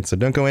companion. So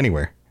don't go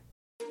anywhere.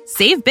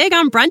 Save big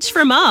on brunch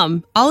for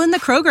mom, all in the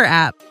Kroger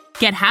app.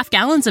 Get half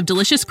gallons of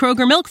delicious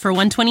Kroger milk for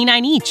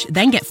 $1.29 each.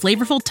 Then get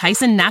flavorful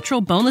Tyson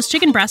natural boneless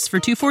chicken breasts for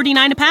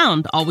 $2.49 a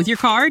pound, all with your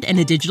card and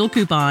a digital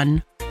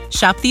coupon.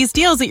 Shop these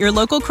deals at your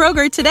local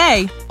Kroger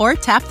today, or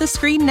tap the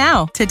screen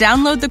now to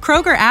download the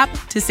Kroger app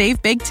to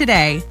save big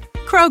today.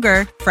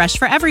 Kroger, fresh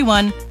for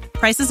everyone.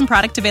 Prices and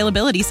product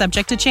availability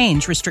subject to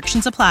change.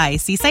 Restrictions apply.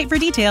 See site for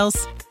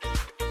details.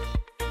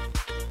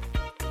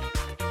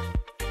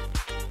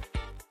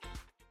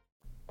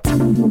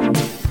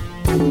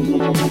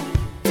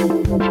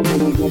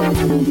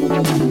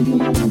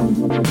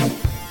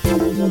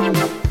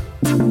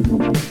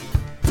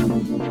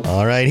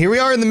 All right, here we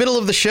are in the middle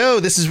of the show.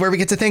 This is where we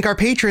get to thank our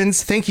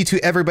patrons. Thank you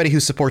to everybody who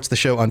supports the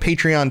show on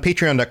Patreon,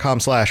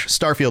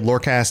 patreon.com/Starfield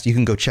Lorecast. You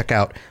can go check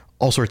out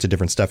all sorts of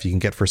different stuff you can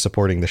get for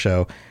supporting the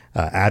show.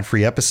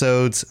 Ad-free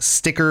episodes,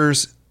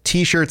 stickers,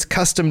 t-shirts,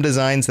 custom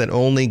designs that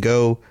only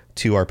go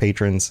to our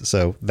patrons.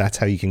 So that's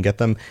how you can get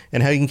them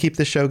and how you can keep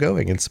this show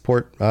going and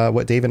support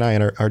what Dave and I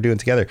are doing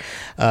together.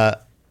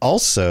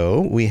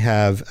 Also, we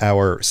have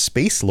our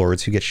Space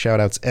Lords who get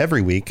shout-outs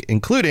every week,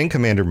 including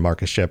Commander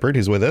Marcus Shepard,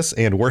 who's with us,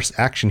 and Worst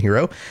Action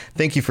Hero.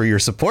 Thank you for your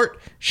support.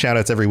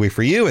 Shout-outs every week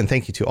for you, and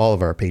thank you to all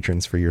of our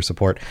patrons for your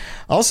support.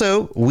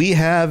 Also, we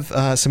have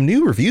some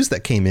new reviews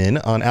that came in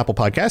on Apple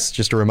Podcasts.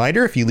 Just a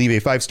reminder, if you leave a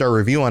 5-star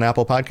review on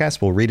Apple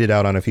Podcasts, we'll read it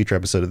out on a future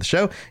episode of the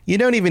show. You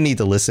don't even need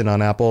to listen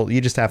on Apple.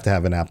 You just have to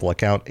have an Apple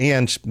account,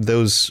 and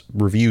those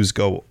reviews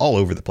go all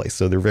over the place,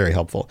 so they're very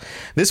helpful.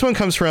 This one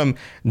comes from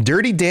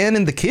Dirty Dan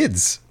and the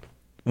Kids.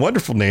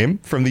 Wonderful name,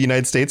 from the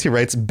United States. He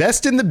writes,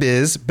 best in the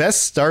biz,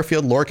 best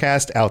Starfield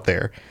Lorecast out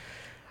there.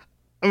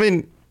 I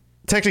mean,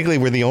 technically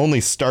we're the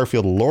only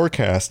Starfield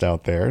Lorecast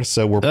out there,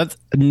 so we're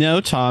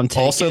no, Tom,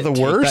 also the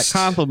worst. That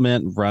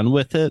compliment, run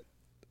with it.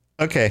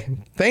 Okay,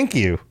 thank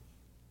you.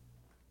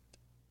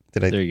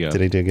 There you go.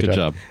 Did I do a good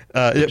job?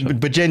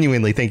 But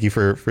genuinely, thank you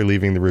for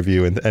leaving the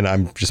review, and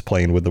I'm just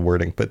playing with the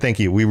wording, but thank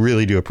you. We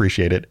really do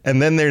appreciate it.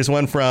 And then there's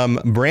one from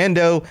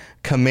Brando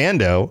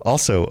Commando,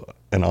 also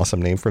an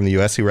awesome name, from the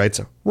US, who writes,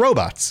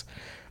 Robots.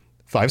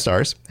 5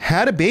 stars.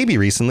 Had a baby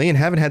recently and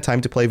haven't had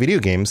time to play video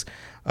games.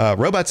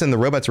 Robots and the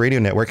Robots Radio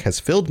Network has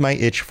filled my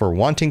itch for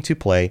wanting to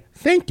play.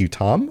 Thank you,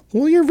 Tom.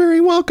 Well, you're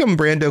very welcome,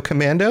 Brando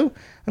Commando.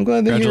 I'm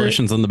glad that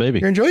congratulations on the baby.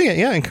 You're enjoying it.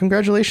 Yeah, and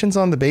congratulations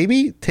on the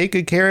baby. Take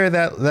good care of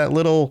that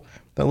little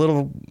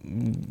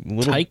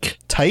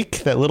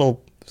tyke, that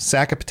little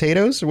sack of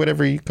potatoes, or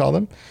whatever you call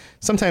them.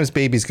 Sometimes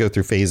babies go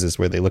through phases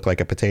where they look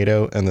like a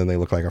potato, and then they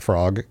look like a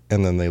frog,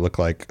 and then they look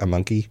like a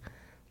monkey.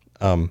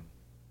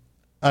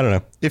 I don't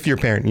know. If you're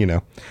a parent, you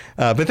know.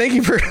 But thank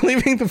you for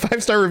leaving the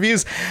 5-star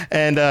reviews.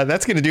 And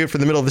that's going to do it for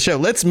the middle of the show.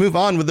 Let's move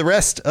on with the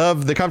rest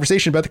of the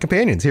conversation about the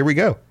companions. Here we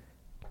go.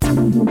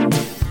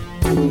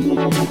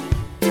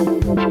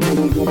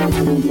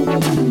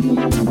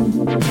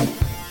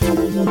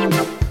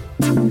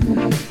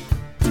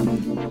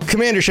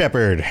 Commander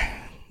Shepard,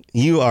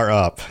 you are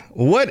up.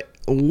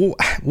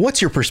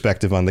 What's your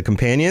perspective on the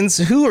companions?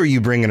 Who are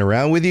you bringing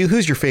around with you?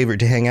 Who's your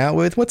favorite to hang out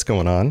with? What's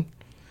going on?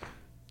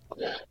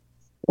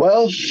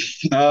 Well,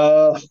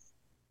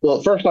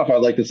 first off,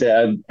 I'd like to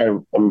say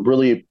I'm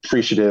really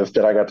appreciative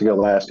that I got to go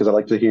last, because I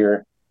like to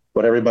hear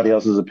what everybody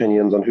else's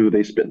opinions on who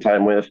they spent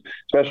time with,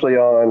 especially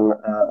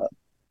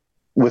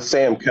with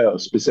Sam Coe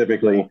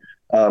specifically.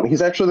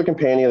 He's actually the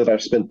companion that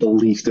I've spent the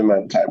least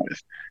amount of time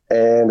with.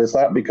 And it's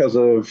not because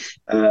of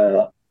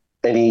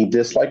any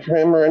dislike for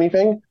him or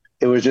anything.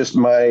 It was just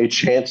my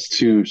chance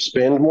to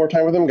spend more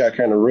time with him got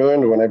kind of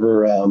ruined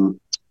whenever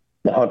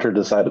the hunter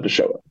decided to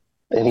show up.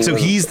 And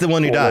he's the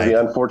one who died. The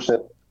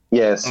unfortunate.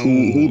 Yes,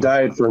 he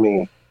died for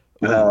me.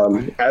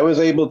 I was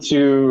able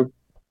to.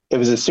 It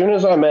was as soon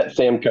as I met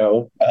Sam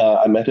Coe,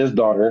 I met his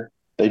daughter.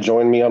 They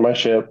joined me on my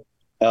ship.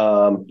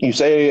 You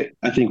say,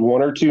 I think,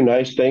 1 or 2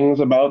 nice things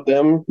about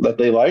them that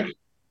they like,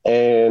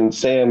 and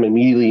Sam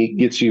immediately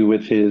gets you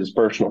with his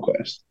personal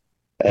quest.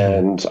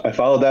 And I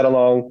followed that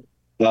along.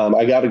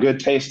 I got a good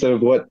taste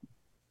of what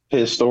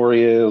his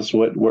story is,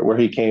 where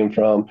he came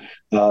from.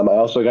 I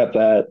also got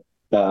that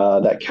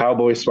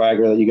cowboy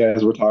swagger that you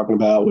guys were talking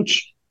about,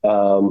 which,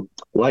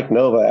 like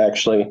Nova,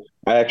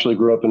 I actually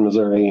grew up in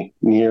Missouri,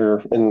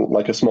 in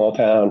like a small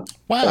town.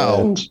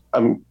 Wow.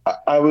 And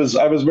I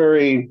was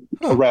very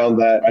around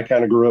that. I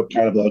kind of grew up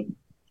kind of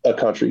a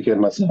country kid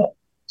myself.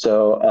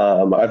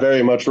 So I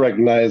very much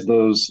recognize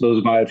those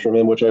vibes from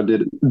him, which I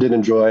did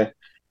enjoy.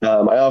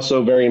 I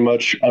also very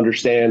much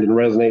understand and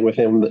resonate with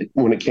him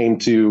when it came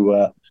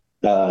to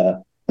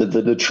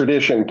the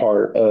tradition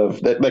part of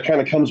that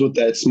kind of comes with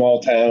that small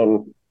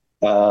town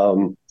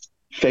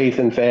faith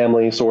and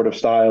family sort of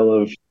style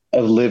of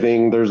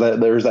living. There's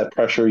that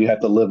pressure. You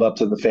have to live up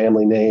to the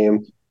family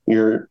name.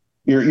 You're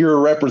a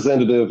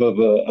representative of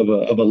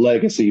a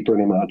legacy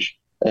pretty much.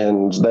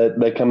 And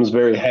that comes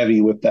very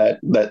heavy with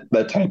that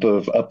type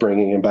of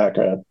upbringing and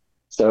background.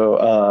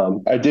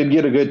 So I did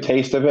get a good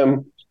taste of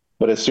him,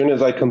 but as soon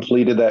as I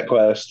completed that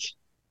quest,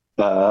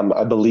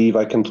 I believe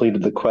I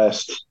completed the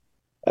quest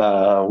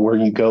where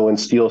you go and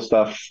steal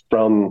stuff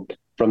from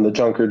the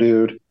junker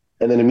dude,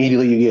 and then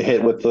immediately you get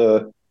hit with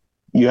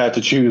you have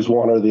to choose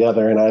one or the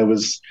other. And it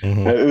was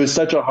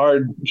such a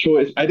hard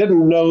choice. I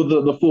didn't know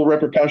the full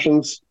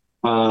repercussions.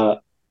 I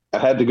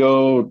had to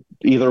go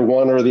either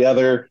one or the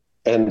other.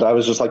 And I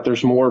was just like,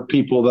 there's more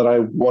people that I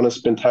want to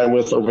spend time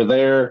with over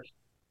there.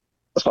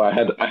 So I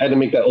had to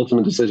make that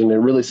ultimate decision. It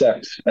really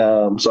sucked.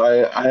 So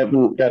I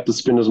haven't got to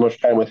spend as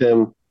much time with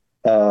him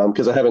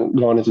because I haven't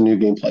gone into New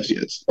Game Plus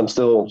yet. I'm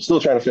still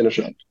trying to finish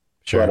up.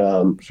 Sure.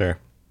 But, sure.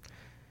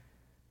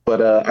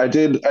 But I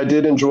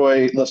did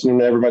enjoy listening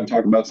to everybody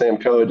talk about Sam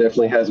Coe. It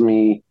definitely has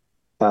me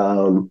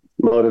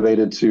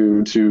motivated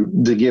to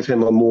give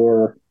him a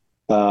more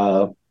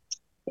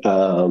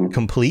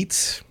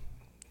complete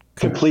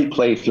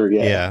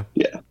playthrough.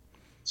 Yeah.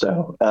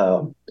 So,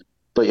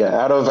 but yeah,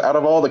 out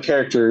of all the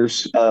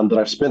characters that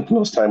I've spent the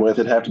most time with,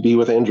 it'd have to be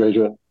with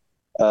Andreja.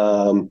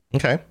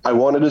 Okay. I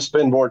wanted to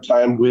spend more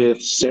time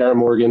with Sarah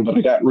Morgan, but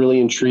I got really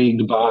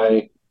intrigued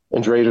by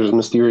Andreja's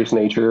mysterious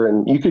nature,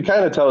 and you could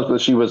kind of tell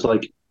that she was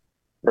like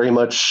very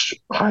much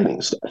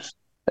hiding stuff,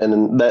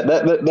 and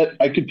that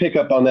I could pick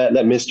up on that.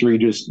 That mystery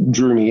just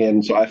drew me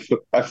in, so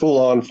I full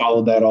on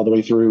followed that all the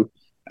way through.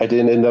 I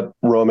didn't end up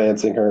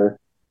romancing her.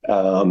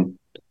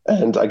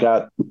 And I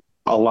got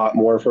a lot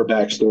more of her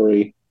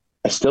backstory.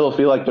 I still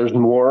feel like there's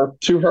more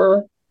to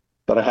her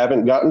that I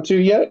haven't gotten to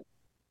yet,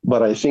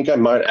 but I think I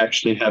might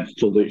actually have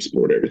fully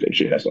explored everything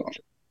she has to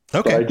offer.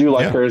 Okay. So I do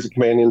like her as a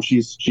companion.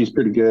 She's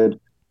pretty good.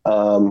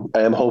 I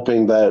am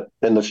hoping that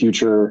in the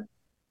future,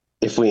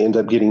 if we end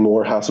up getting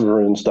more House of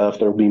Ruin stuff,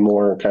 there'll be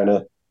more kind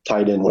of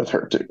tied in with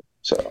her too.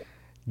 So.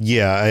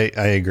 Yeah,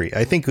 I agree.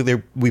 I think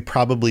we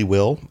probably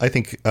will. I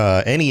think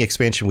any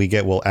expansion we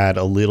get will add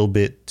a little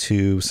bit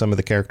to some of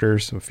the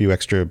characters, a few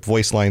extra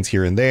voice lines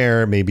here and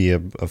there, maybe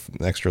an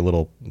extra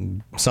little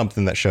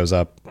something that shows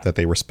up that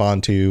they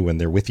respond to when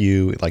they're with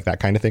you, like that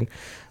kind of thing.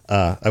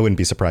 I wouldn't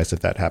be surprised if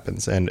that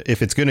happens. And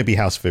if it's going to be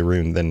House of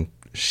Varun, then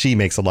she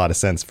makes a lot of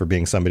sense for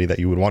being somebody that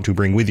you would want to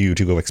bring with you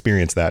to go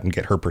experience that and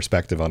get her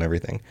perspective on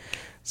everything.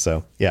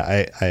 So,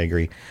 yeah, I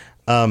agree.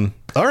 All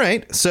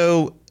right.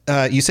 So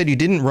you said you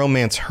didn't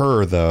romance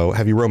her, though.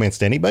 Have you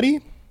romanced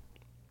anybody?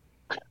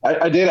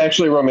 I did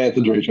actually romance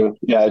Andreja.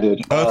 Yeah, I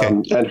did. Okay.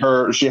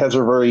 And she has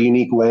a very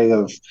unique way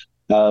of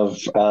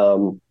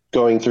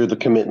going through the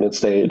commitment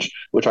stage,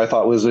 which I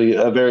thought was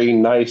a very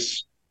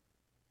nice.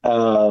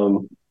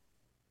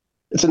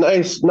 It's a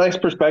nice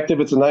perspective.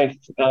 It's a nice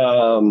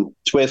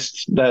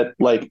twist that,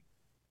 like,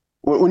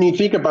 when you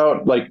think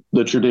about like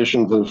the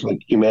traditions of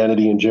like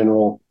humanity in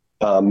general,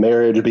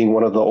 marriage being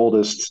one of the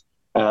oldest.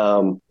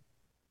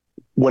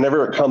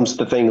 Whenever it comes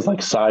to things like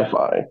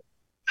sci-fi,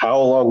 how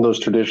long those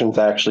traditions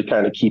actually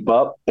kind of keep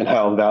up and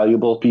how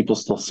valuable people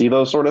still see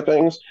those sort of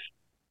things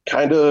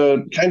kind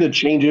of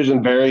changes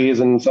and varies,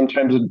 and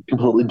sometimes it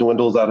completely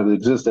dwindles out of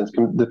existence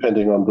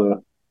depending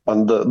on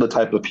the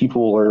type of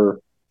people or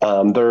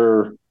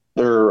their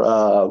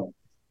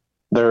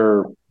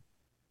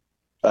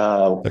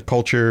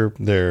culture,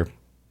 their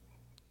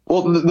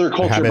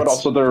culture, habits. But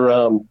also their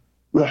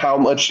how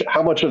much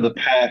of the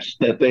past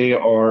that they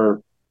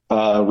are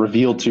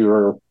revealed to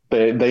or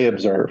they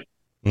observe.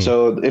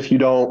 So if you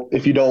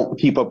don't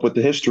keep up with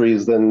the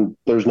histories, then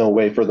there's no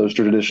way for those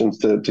traditions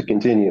to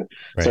continue.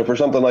 Right. So for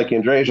something like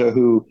Andreja,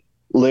 who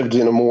lived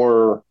in a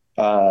more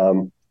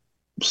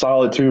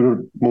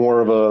solitude,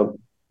 more of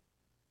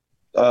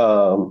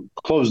a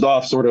closed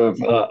off sort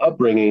of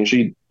upbringing,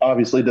 she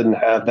obviously didn't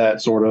have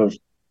that sort of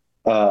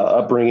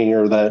upbringing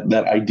or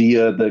that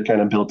idea that kind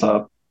of built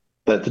up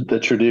that the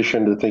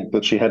tradition to think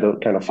that she had to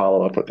kind of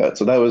follow up with that.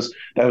 So that was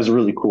a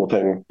really cool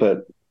thing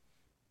that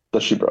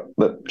she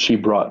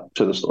brought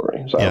to the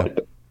story. So yeah. I liked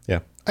it. Yeah,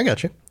 I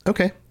got you.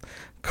 Okay,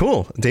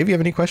 cool. Dave, you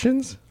have any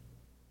questions?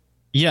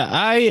 Yeah,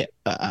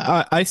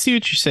 I see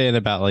what you're saying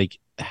about like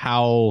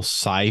how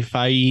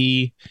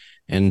sci-fi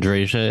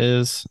Andreja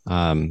is.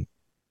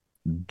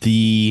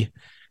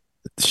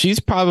 She's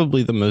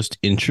probably the most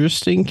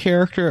interesting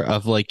character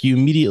of like you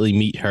immediately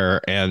meet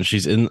her and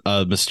she's in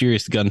a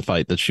mysterious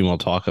gunfight that she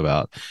won't talk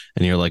about.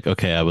 And you're like,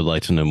 okay, I would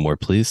like to know more,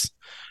 please.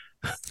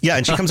 Yeah.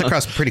 And she comes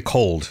across pretty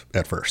cold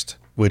at first,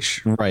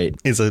 which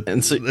is a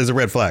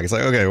red flag. It's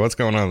like, okay, what's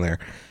going on there?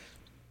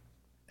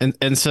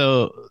 And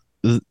so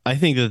I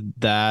think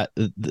that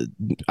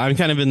I'm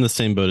kind of in the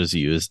same boat as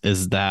you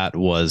is that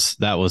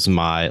was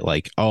my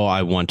like, oh,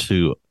 I want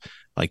to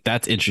like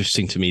that's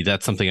interesting to me.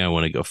 That's something I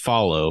want to go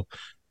follow.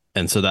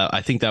 And so that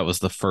I think that was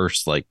the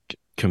first like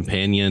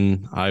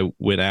companion I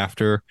went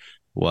after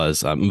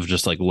was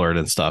just like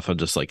learning stuff. I'm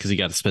just like, because you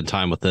got to spend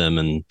time with them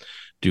and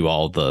do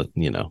all the,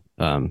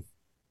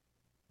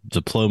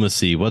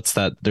 diplomacy. What's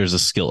that? There's a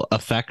skill,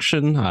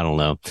 affection. I don't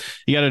know.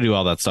 You got to do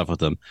all that stuff with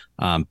them.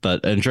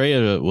 But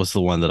Andrea was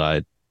the one that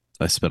I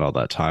spent all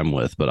that time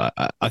with. But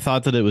I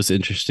thought that it was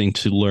interesting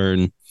to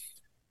learn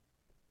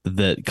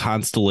that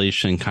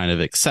Constellation kind of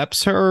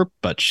accepts her,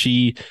 but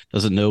she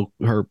doesn't know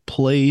her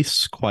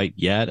place quite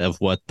yet of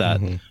what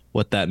that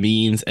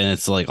means, and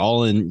it's like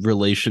all in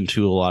relation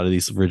to a lot of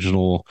these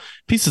original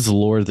pieces of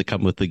lore that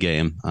come with the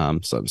game.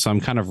 So I'm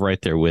kind of right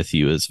there with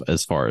you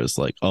as far as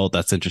like, oh,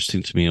 that's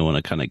interesting to me. I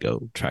want to kind of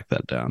go track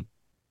that down.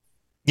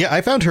 Yeah, I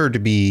found her to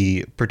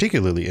be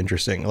particularly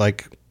interesting.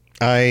 Like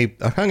I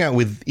hung out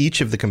with each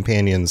of the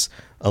companions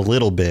a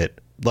little bit,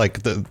 like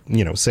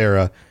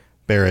Sarah,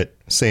 Barrett,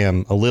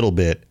 Sam a little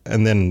bit,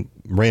 and then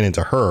ran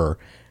into her,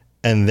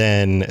 and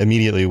then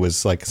immediately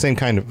was like same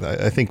kind of,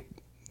 I think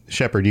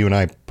Shepard, you and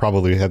I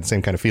probably had the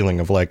same kind of feeling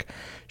of like,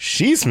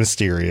 she's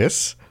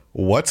mysterious,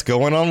 what's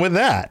going on with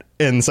that?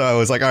 And so I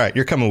was like, all right,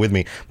 you're coming with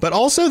me. But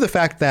also the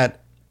fact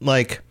that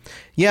like,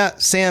 yeah,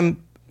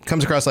 Sam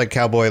comes across like a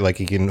cowboy, like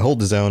he can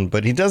hold his own,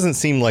 but he doesn't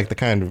seem like the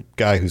kind of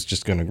guy who's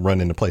just going to run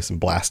into place and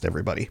blast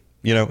everybody.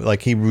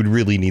 Like he would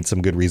really need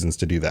some good reasons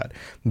to do that.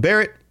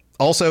 Barrett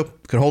also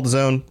can hold his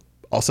own.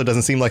 Also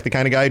doesn't seem like the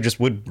kind of guy who just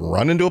would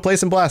run into a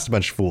place and blast a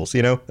bunch of fools,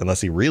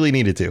 unless he really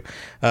needed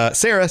to.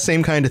 Sarah,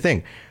 same kind of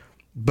thing.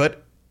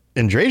 But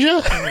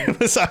Andreja,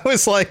 I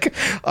was like,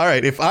 all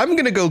right, if I'm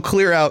going to go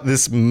clear out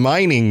this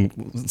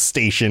mining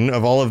station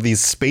of all of these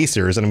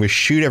spacers and I'm going to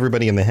shoot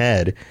everybody in the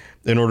head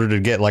in order to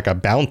get like a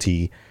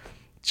bounty,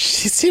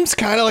 she seems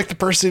kind of like the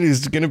person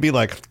who's going to be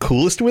like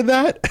coolest with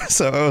that.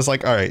 So I was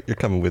like, all right, you're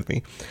coming with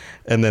me.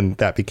 And then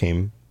that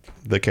became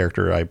the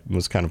character I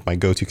was kind of my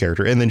go-to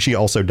character. And then she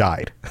also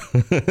died.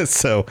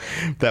 So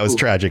that was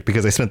tragic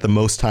because I spent the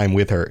most time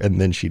with her and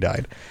then she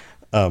died.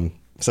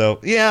 So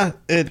yeah,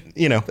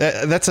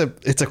 it's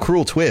a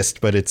cruel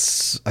twist, but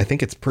I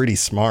think it's pretty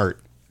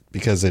smart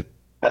because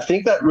I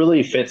think that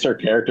really fits her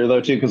character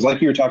though too, because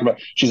like you were talking about,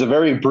 she's a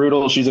very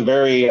brutal, she's a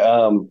very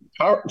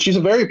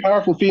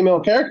powerful female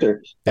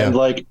character, and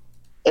like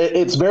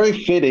it's very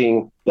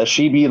fitting that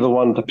she be the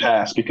one to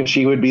pass because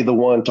she would be the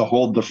one to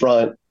hold the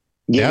front,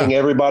 giving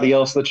everybody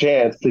else the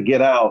chance to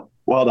get out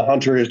while the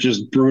hunter is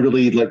just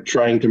brutally like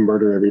trying to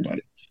murder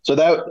everybody. So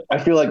that I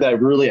feel like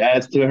that really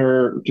adds to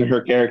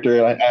her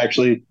character, and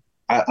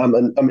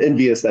I'm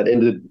envious that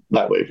ended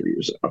that way for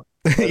you. So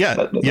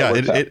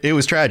it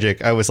was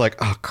tragic. I was like,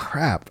 oh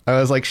crap.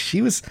 I was like,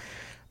 she was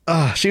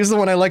the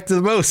one I liked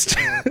the most,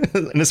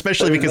 and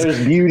especially because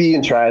there's beauty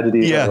and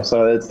tragedy. Yeah,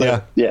 so it's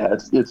like,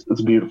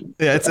 it's beautiful.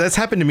 Yeah, it's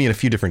happened to me in a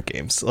few different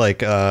games. Like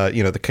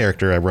the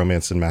character I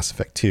romanced in Mass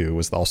Effect 2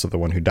 was also the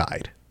one who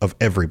died of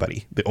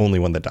everybody, the only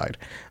one that died.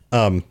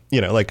 I've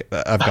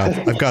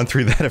gone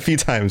through that a few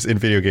times in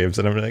video games,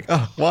 and I'm like,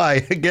 oh,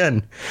 why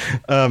again?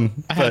 I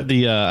had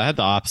the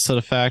opposite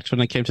effect when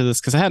it came to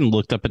this because I hadn't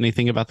looked up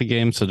anything about the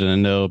game, so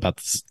didn't know about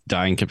this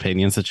dying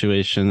companion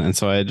situation, and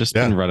so I had just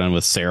been running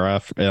with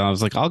Sarah, and I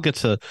was like,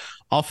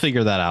 I'll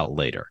figure that out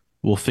later.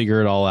 We'll figure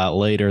it all out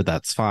later.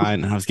 That's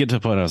fine. And I was getting to a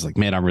point I was like,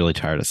 man, I'm really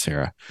tired of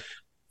Sarah.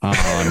 Oh,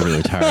 I'm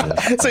really tired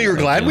of it. So you were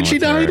glad when she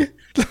died?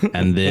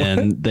 And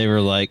then they were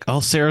like,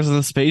 oh, Sarah's in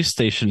the space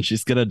station.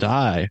 She's going to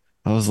die.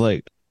 I was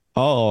like,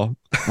 oh,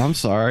 I'm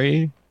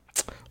sorry.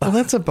 Oh,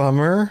 that's a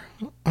bummer.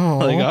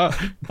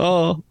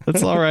 Oh,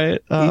 that's all right.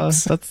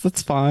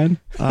 That's fine.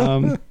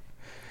 And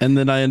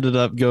then I ended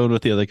up going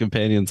with the other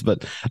companions,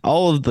 but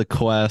all of the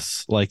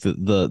quests, like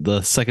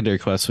the secondary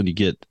quests, when you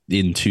get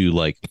into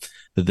like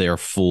their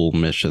full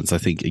missions, I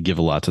think give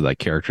a lot to that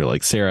character.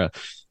 Like Sarah,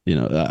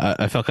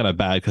 I felt kind of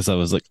bad because I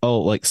was like,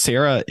 oh, like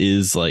Sarah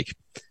is like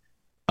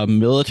a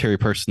military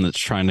person that's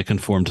trying to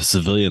conform to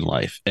civilian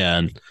life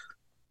and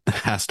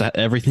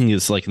everything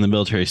is like in the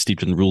military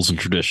steeped in rules and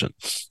tradition.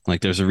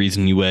 Like there's a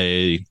reason you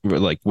wear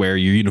your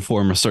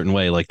uniform a certain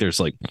way. Like there's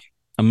like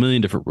a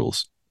million different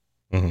rules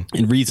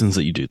and reasons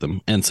that you do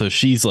them. And so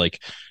she's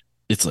like,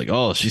 it's like,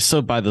 oh, she's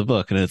so by the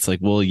book. And it's like,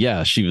 well,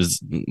 yeah, she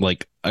was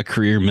like a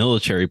career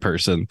military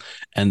person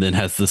and then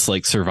has this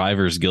like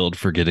survivors guild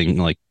for getting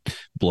like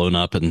blown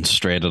up and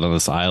stranded on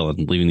this island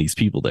and leaving these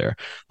people there.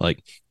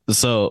 Like,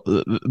 so,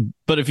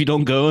 but if you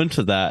don't go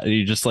into that and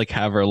you just like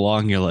have her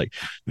along, you're like,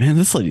 man,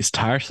 this lady's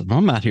tiresome.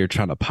 I'm out here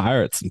trying to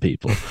pirate some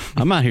people.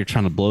 I'm out here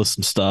trying to blow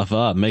some stuff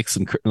up, make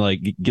some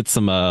like get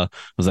some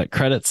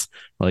credits,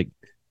 like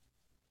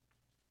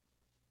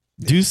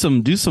do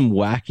some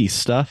wacky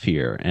stuff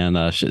here. And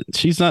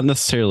she's not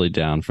necessarily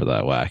down for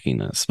that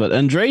wackiness, but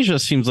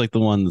Andreja seems like the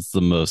one that's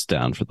the most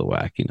down for the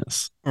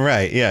wackiness.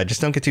 Right. Yeah.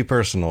 Just don't get too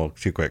personal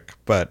too quick.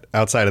 But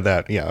outside of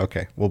that, yeah.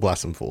 Okay. We'll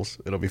blast some fools.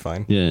 It'll be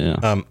fine. Yeah.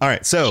 All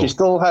right. So she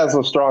still has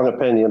a strong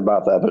opinion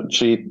about that, but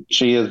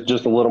she is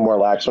just a little more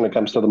lax when it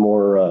comes to the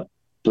more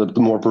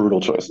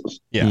brutal choices.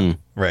 Yeah.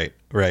 Right.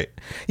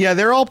 Yeah.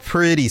 They're all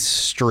pretty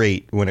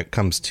straight when it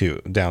comes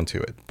down to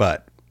it,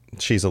 but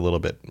she's a little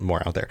bit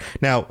more out there.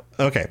 Now,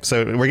 okay,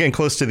 so we're getting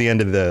close to the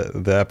end of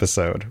the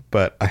episode,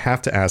 but I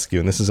have to ask you,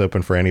 and this is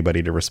open for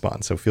anybody to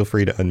respond, so feel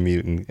free to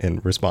unmute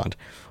and respond.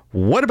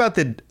 What about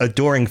the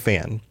adoring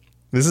fan?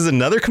 This is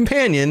another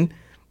companion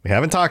we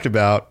haven't talked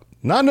about,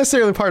 not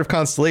necessarily part of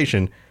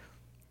Constellation.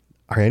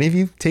 Are any of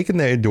you taking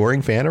the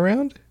adoring fan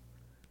around?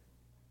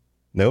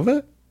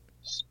 Nova?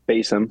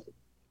 Space him.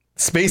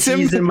 Space him?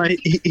 He's in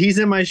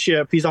my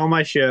ship. He's on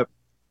my ship.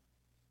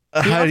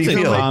 How do you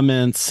feel?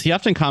 He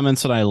often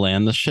comments when I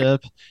land the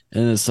ship,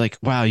 and it's like,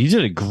 wow, you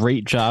did a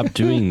great job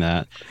doing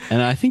that.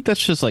 And I think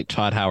that's just like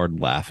Todd Howard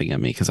laughing at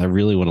me because I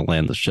really want to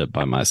land the ship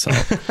by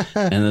myself.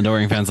 And the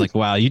adoring fan's like,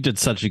 wow, you did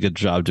such a good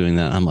job doing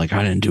that. I'm like,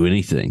 I didn't do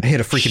anything. I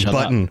hit a freaking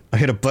button. I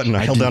hit a button.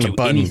 I held down a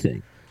button.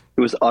 Anything.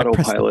 It was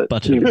autopilot.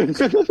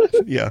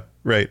 Yeah,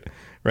 right.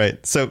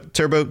 So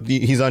Turbo,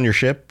 he's on your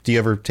ship. Do you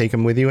ever take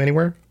him with you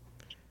anywhere?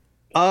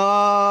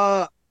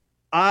 I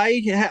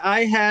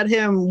had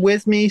him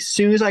with me as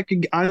soon as I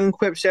could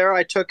unequip Sarah.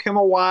 I took him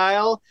a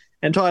while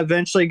until I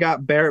eventually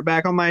got Barrett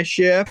back on my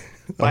ship.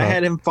 I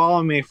had him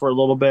follow me for a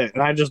little bit,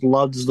 and I just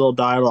loved his little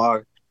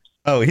dialogue.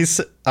 Oh,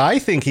 I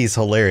think he's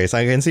hilarious.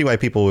 I can see why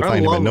people would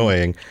find him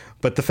annoying,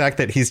 but the fact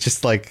that he's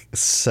just like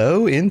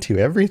so into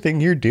everything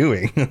you're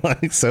doing,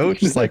 like so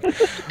just like,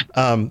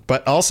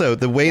 but also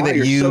the way that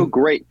you're so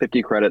great.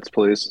 50 credits,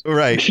 please.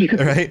 Right.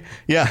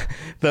 Yeah.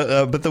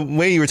 But the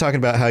way you were talking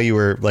about how you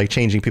were like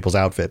changing people's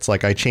outfits,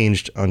 like I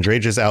changed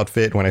Andreja's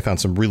outfit when I found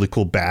some really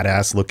cool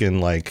badass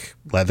looking like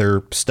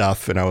leather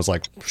stuff, and I was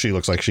like, she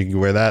looks like she could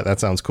wear that. That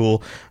sounds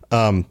cool.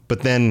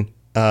 But then.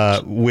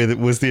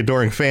 With the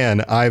adoring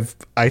fan, I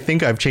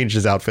think I've changed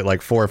his outfit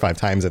like 4 or 5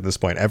 times at this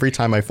point. Every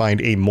time I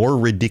find a more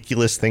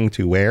ridiculous thing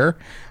to wear,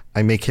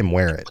 I make him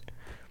wear it,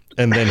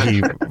 and then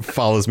he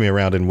follows me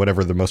around in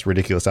whatever the most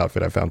ridiculous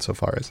outfit I've found so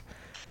far is.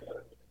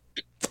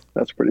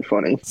 That's pretty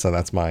funny. So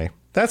that's my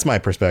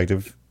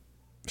perspective.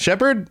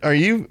 Shepard,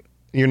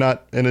 you're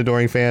not an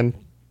adoring fan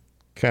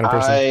kind of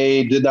person?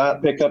 I did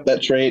not pick up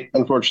that trait,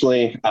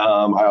 unfortunately.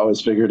 I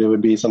always figured it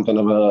would be something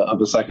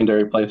of a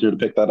secondary playthrough to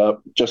pick that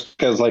up, just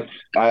because like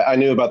I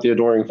knew about the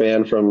adoring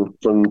fan from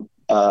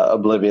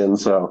Oblivion,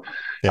 so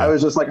yeah. I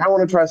was just like, I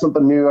want to try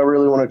something new. I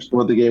really want to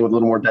explore the game with a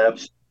little more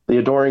depth. The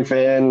adoring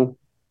fan,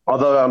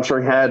 although I'm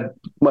sure he had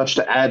much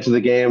to add to the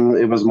game,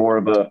 it was more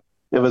of a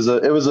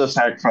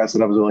sacrifice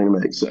that I was willing to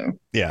make. So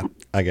yeah,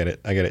 I get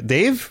it.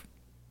 Dave,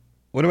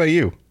 what about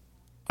you?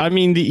 I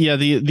mean,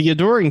 the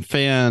adoring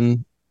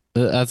fan.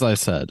 As I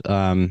said,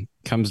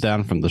 comes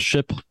down from the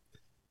ship.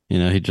 You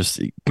know, he just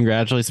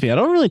congratulates me. I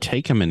don't really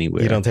take him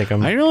anywhere. You don't take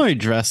him? I don't really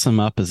dress him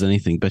up as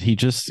anything, but he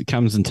just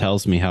comes and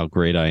tells me how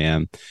great I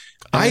am.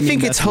 I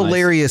think it's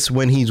hilarious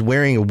when he's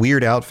wearing a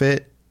weird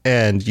outfit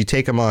and you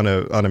take him on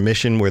a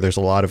mission where there's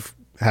a lot of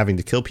having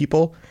to kill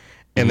people,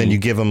 and then you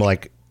give him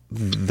like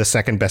the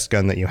second best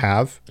gun that you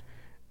have,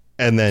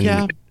 and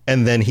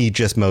then he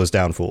just mows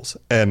down fools.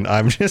 And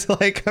I'm just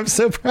like, I'm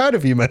so proud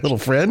of you, my little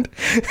friend.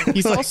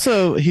 He's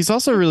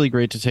also really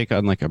great to take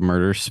on like a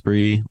murder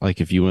spree.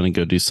 Like if you want to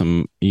go do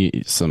some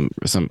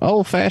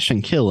old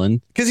fashioned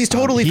killing, because he's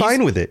totally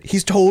fine with it.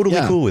 He's totally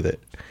cool with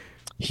it.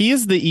 He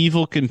is the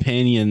evil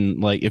companion.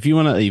 Like if you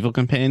want an evil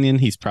companion,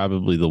 he's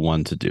probably the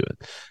one to do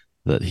it.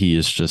 That he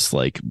is just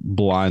like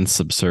blind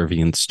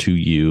subservience to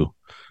you,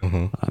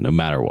 no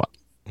matter what.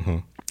 Mm-hmm.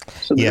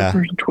 So the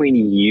difference between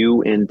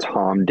you and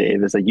Tom,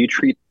 Dave, is that you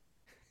treat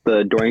the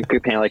adoring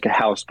companion like a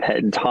house pet,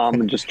 and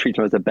Tom just treats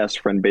him as a best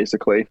friend,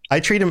 basically. I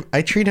treat him.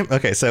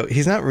 Okay, so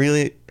he's not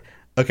really.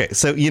 Okay,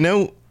 so you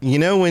know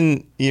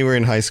when you were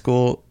in high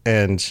school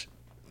and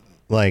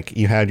like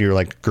you had your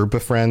like group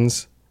of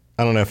friends.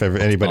 I don't know if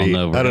anybody.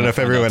 I don't know if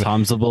everyone.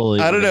 Tom's a bully.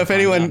 I don't know if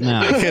anyone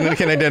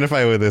can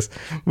identify with this,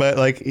 but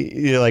like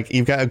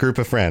you've got a group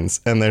of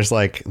friends, and there's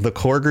like the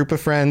core group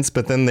of friends,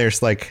 but then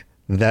there's like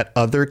that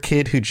other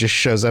kid who just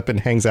shows up and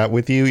hangs out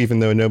with you, even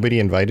though nobody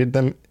invited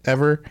them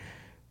ever.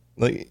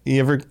 Like, you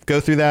ever go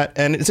through that?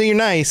 And so you're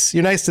nice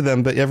to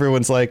them, but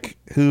everyone's like,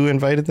 who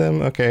invited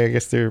them? Okay, I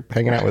guess they're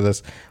hanging out with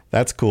us.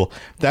 That's cool.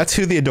 That's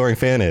who the adoring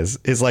fan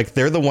is like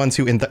they're the ones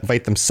who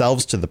invite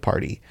themselves to the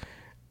party.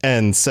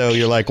 And so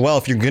you're like, well,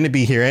 if you're going to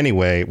be here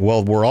anyway,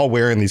 well, we're all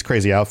wearing these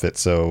crazy outfits,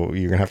 so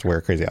you're going to have to wear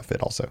a crazy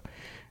outfit also.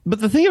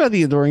 But the thing about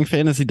the adoring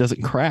fan is he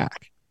doesn't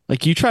crack.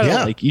 Like you try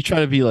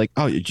to be like,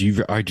 oh, do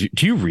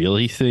you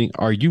really think,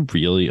 are you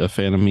really a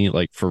fan of me?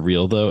 Like for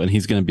real though? And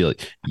he's going to be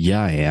like,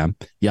 yeah, I am.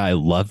 Yeah, I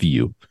love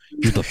you.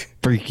 You're the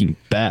freaking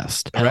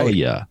best. Hell right.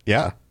 Yeah.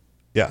 Yeah.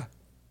 Yeah.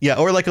 Yeah.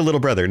 Or like a little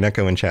brother.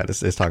 Neko in chat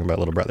is talking about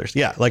little brothers.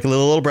 Yeah. Like a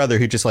little brother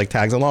who just like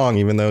tags along,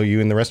 even though you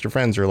and the rest of your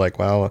friends are like,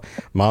 well,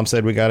 mom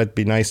said we got to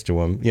be nice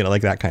to him. You know,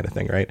 like that kind of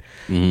thing. Right.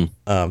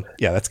 Mm-hmm.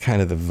 Yeah. That's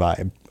kind of the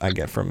vibe I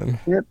get from him.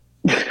 Yep.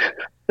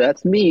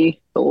 That's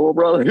me, the little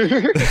brother.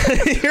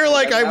 You're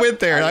like, I went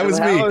there. I was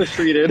me. I was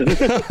treated.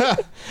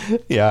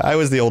 Yeah, I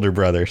was the older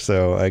brother,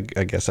 so I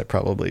guess I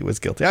probably was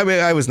guilty. I mean,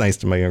 I was nice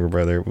to my younger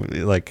brother.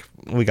 Like,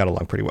 we got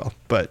along pretty well.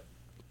 But,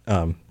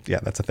 yeah,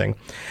 that's a thing.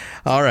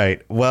 All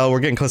right. Well, we're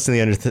getting close to the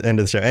end of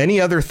the show.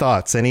 Any other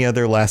thoughts? Any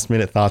other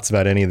last-minute thoughts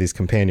about any of these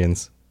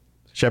companions?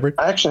 Shepard?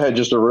 I actually had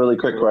just a really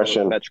quick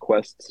question. Fetch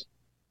quests.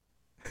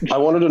 I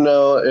wanted to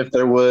know if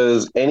there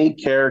was any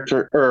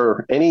character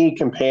or any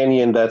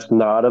companion that's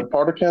not a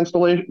part of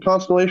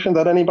Constellation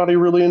that anybody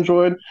really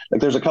enjoyed.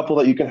 Like, there's a couple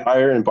that you can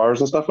hire in bars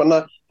and stuff and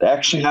that they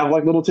actually have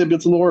like little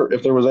tidbits of lore.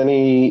 If there was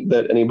any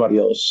that anybody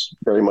else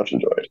very much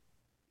enjoyed.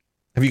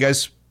 Have you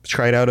guys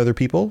tried out other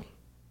people?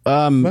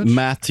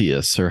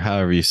 Matthias, or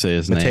however you say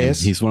his name.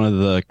 He's one of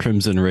the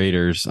Crimson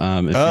Raiders.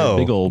 If you're a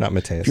big old, not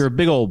Matthias. You're a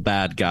big old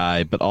bad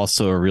guy, but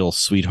also a real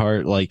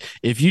sweetheart. Like,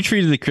 if you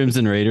treated the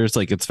Crimson Raiders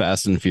like it's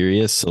Fast and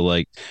Furious, so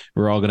like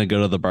we're all gonna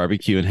go to the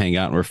barbecue and hang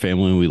out, and we're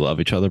family and we love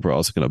each other, but we're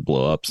also gonna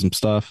blow up some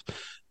stuff.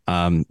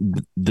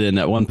 Then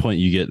at one point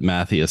you get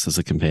Matthias as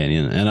a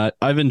companion, and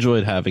I've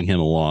enjoyed having him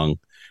along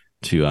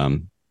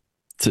to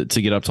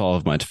get up to all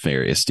of my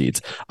nefarious deeds.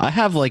 I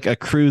have like a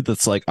crew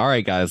that's like, all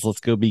right, guys,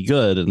 let's go be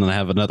good. And then I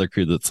have another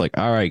crew that's like,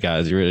 all right,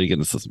 guys, you ready to get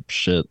into some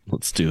shit?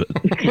 Let's do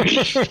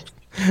it.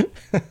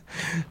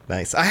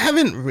 Nice. I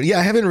haven't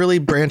really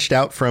branched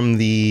out from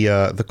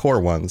the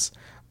core ones.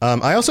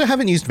 I also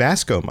haven't used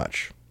Vasco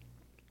much.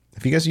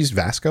 Have you guys used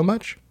Vasco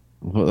much?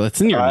 Well, that's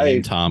in your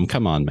name, Tom.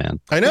 Come on, man.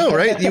 I know,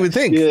 right? You would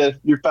think. Yeah,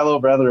 your fellow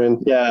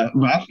brethren. Yeah,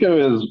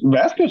 Vasco's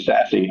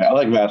sassy. I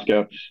like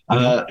Vasco.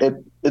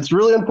 It's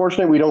really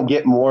unfortunate we don't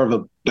get more of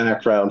a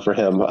background for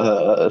him.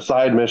 A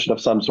side mission of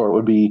some sort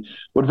would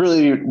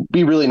really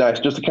be really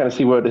nice, just to kind of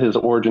see what his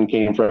origin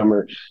came from.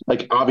 Or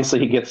like, obviously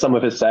he gets some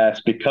of his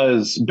sass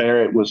because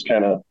Barrett was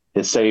kind of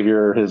his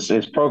savior, his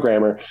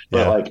programmer.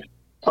 But like,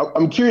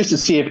 I'm curious to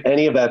see if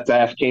any of that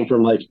sass came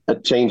from like a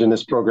change in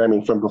his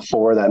programming from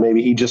before that.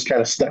 Maybe he just kind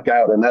of stuck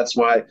out, and that's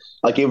why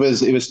like it was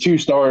 2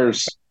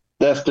 stars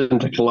destined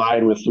to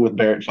collide with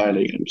Barrett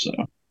finding him. So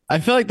I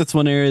feel like that's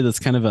one area that's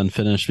kind of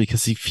unfinished,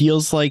 because he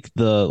feels like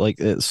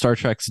Star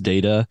Trek's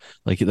Data,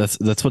 like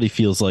that's what he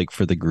feels like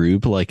for the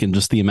group, like, and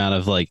just the amount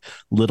of like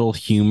little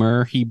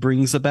humor he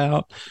brings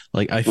about.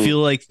 Like, I feel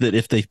like that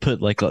if they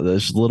put like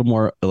there's a little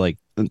more like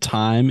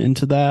time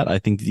into that, I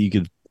think that you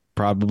could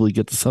probably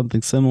get to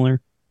something similar.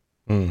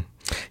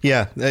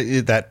 Yeah,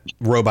 that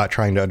robot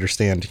trying to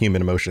understand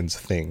human emotions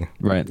thing.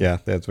 Right. Yeah,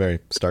 that's very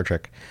Star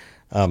Trek.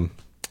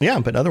 Yeah,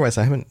 but otherwise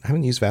I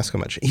haven't used Vasco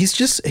much. He's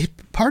just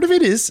part of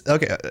it is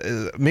okay.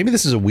 Maybe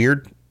this is a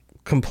weird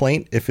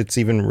complaint. If it's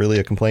even really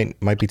a complaint,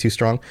 might be too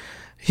strong.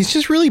 He's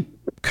just really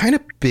kind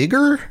of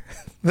bigger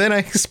than I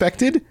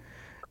expected.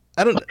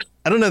 I don't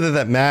know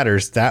that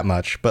matters that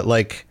much, but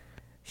like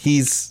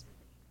he's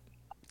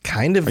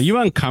kind of. Are you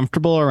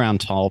uncomfortable around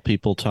tall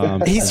people,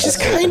 Tom? He's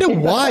just kind of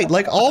wide,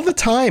 like all the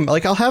time.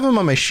 Like I'll have him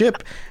on my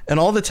ship, and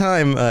all the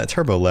time,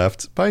 Turbo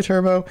left. Bye,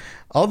 Turbo.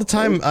 All the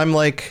time, I'm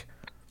like,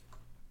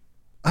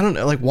 I don't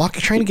know, like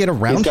trying to get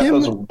around He's got him.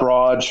 those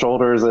broad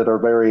shoulders that are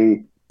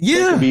very, they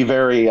can be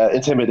very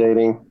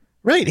intimidating.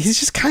 Right. He's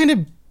just kind of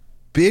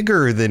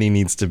bigger than he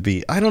needs to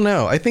be. I don't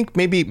know. I think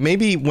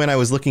maybe when I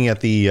was looking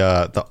at the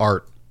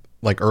art,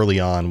 like early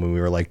on when we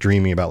were like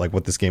dreaming about like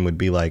what this game would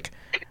be like,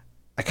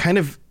 I kind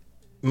of,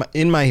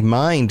 in my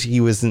mind, he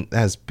wasn't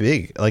as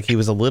big. Like he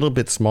was a little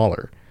bit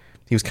smaller.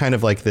 He was kind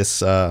of like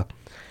this,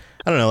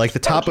 I don't know, like the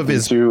top of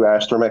his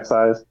astromech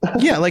size.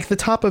 Yeah, like the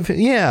top of like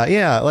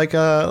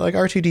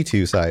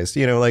R2D2 size.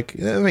 You know, like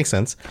that makes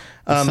sense.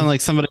 Sound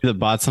like somebody that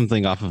bought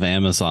something off of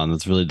Amazon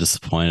that's really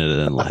disappointed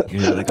and like,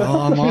 you're like, oh,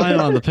 online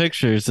on the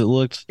pictures it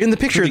looked in the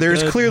picture.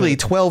 There's good, clearly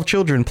 12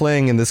 children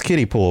playing in this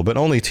kiddie pool, but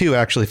only 2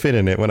 actually fit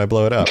in it when I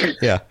blow it up.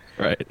 Yeah,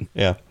 right.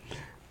 Yeah.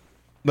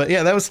 But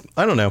yeah, that was,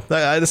 I don't know.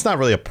 That's not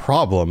really a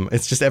problem.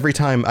 It's just every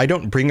time I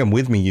don't bring him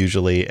with me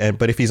usually.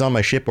 But if he's on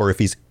my ship or if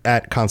he's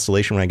at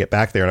Constellation when I get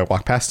back there and I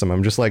walk past him,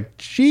 I'm just like,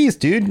 geez,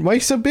 dude, why are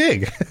you so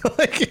big?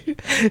 Like,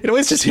 it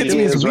always just hits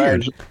me as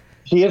weird.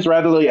 He is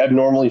rather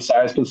abnormally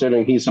sized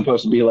considering he's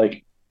supposed to be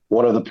like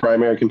one of the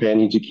primary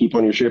companions you keep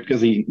on your ship because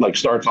he like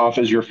starts off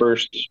as your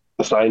first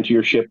assigned to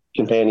your ship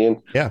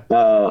companion. Yeah.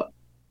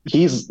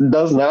 He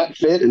does not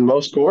fit in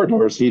most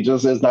corridors. He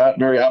just is not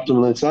very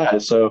optimally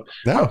sized. So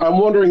no. I'm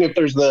wondering if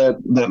there's that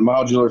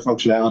modular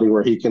functionality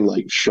where he can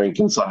like shrink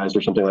in size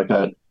or something like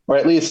that. Or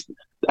at least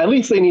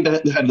they need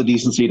to have the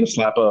decency to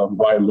slap a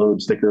wide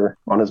load sticker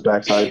on his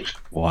backside.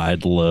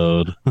 Wide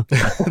load.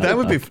 That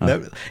would be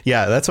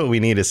yeah, that's what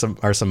we need is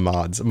some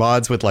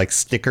mods with like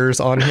stickers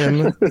on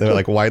him. They're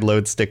like wide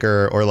load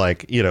sticker or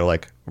like, you know,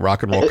 like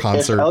rock and roll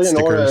concert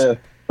stickers.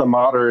 The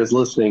modder is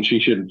listening, she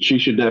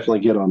should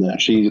definitely get on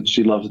that.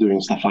 She loves doing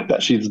stuff like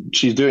that. She's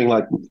doing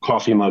like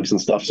coffee mugs and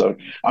stuff, so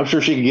I'm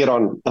sure she could get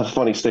on a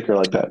funny sticker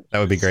like that. That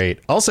would be great.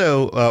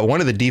 Also,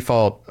 one of the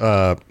default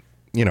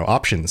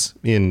options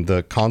in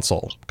the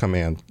console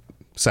command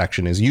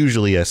section is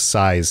usually a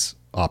size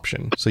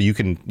option, so you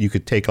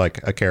could take like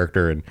a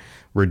character and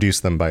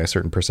reduce them by a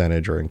certain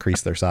percentage or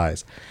increase their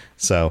size.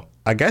 So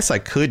I guess I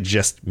could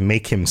just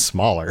make him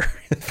smaller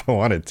if I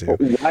wanted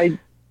to.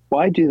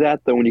 Why do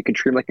that though when you can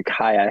treat him like a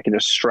kayak and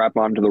just strap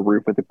him onto the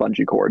roof with a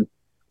bungee cord?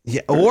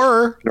 Yeah,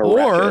 or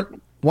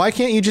why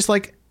can't you just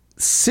like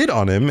sit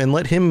on him and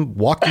let him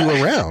walk you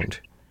around?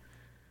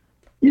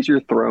 He's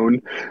your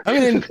throne. I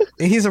mean,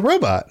 he's a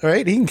robot,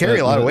 right? He can carry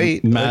a lot of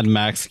weight. Mad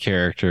Max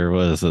character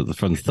was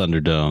from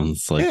Thunderdome.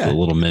 It's like the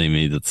little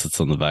mini-me that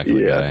sits on the back of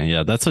the guy.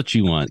 Yeah, that's what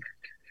you want.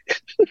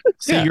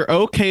 So you're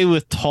okay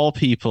with tall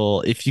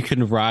people if you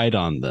can ride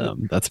on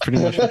them. That's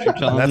pretty much what you're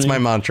telling me. That's my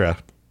mantra.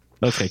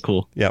 Okay,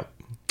 cool. Yep.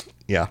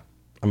 Yeah.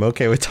 I'm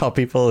okay with tall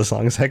people as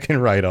long as I can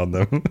ride on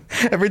them.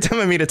 Every time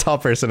I meet a tall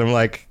person, I'm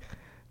like,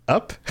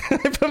 up. I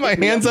put my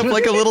hands up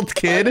like a little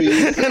kid,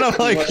 and I'm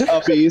like,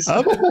 uppies.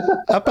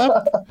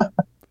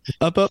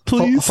 up,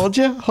 please. Hold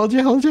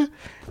you.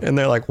 And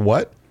they're like,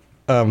 what?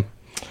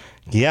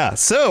 Yeah.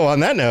 So on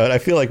that note, I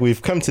feel like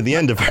we've come to the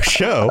end of our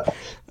show.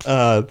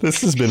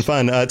 This has been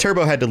fun.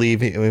 Turbo had to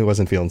leave. He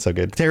wasn't feeling so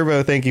good.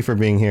 Turbo, thank you for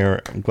being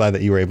here. I'm glad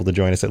that you were able to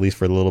join us, at least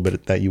for a little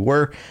bit that you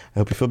were. I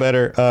hope you feel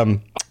better.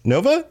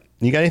 Nova,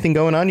 you got anything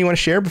going on you want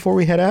to share before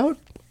we head out?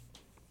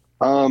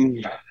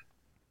 I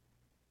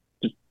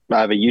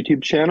have a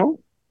YouTube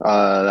channel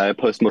that I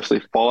post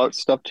mostly Fallout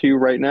stuff to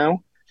right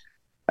now.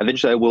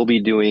 Eventually, I will be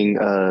doing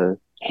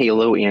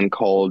Halo and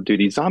Call of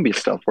Duty zombie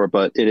stuff for,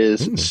 but it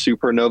is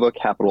Supernova,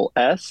 capital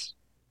S,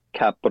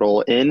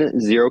 capital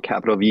N, 0,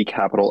 capital V,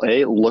 capital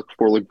A. Look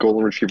for the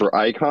golden retriever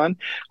icon.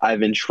 I've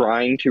been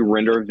trying to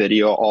render a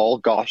video all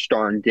gosh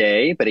darn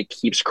day, but it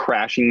keeps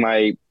crashing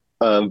my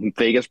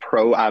Vegas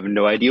Pro. I have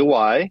no idea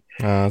why.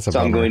 So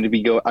I'm going to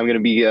be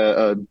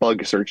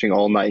bug searching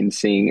all night and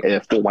seeing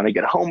if when I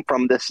get home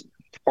from this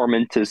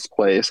tormentous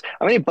place,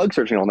 I'm going to be bug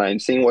searching all night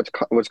and seeing what's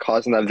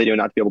causing that video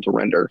not to be able to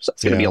render. So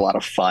it's going to be a lot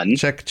of fun.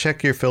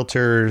 Check your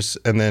filters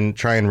and then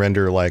try and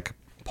render like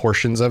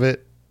portions of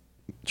it.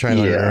 Try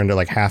and render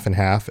like half and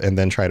half, and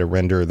then try to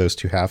render those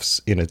two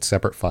halves in a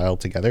separate file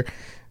together.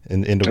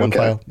 Into one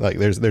file. Like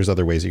there's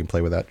other ways you can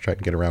play with that, try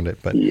to get around it,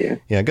 but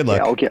good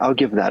luck. I'll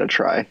give that a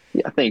try.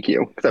 Thank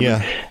you.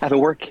 I've been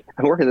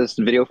working this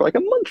video for like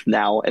a month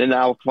now, and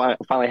now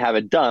finally have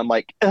it done. I'm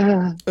like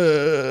thank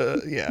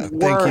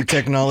you,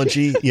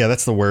 technology.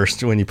 That's the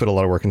worst when you put a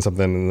lot of work in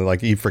something and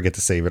like you forget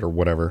to save it or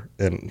whatever,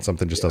 and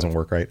something just doesn't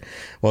work right.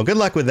 Well, good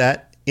luck with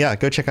that.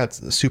 Go check out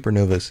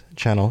Supernova's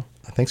channel.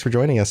 Thanks for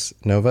joining us,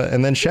 Nova.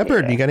 And then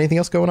Shepard, you got anything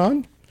else going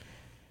on?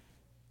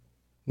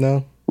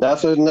 No.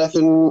 Nothing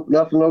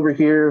over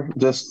here.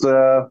 Just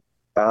I'm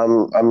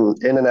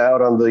in and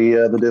out on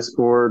the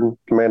Discord,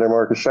 Commander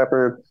Marcus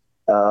Shepard.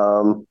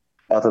 Other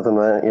than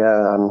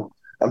that,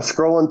 I'm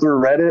scrolling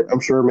through Reddit. I'm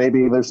sure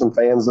maybe there's some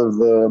fans of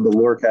the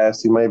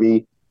Lorecast who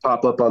maybe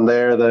pop up on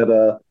there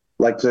that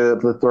like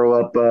to throw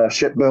up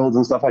ship builds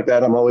and stuff like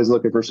that. I'm always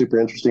looking for super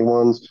interesting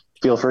ones.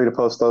 Feel free to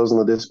post those in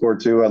the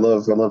Discord too. I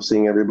love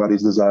seeing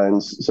everybody's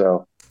designs.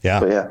 So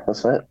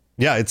that's it.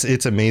 Yeah,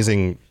 it's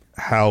amazing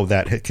how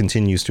that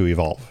continues to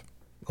evolve.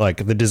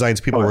 Like the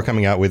designs people were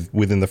coming out with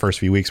within the first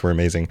few weeks were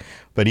amazing,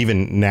 but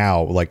even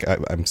now, like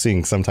I'm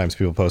seeing sometimes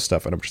people post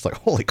stuff and I'm just like,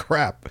 holy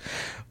crap,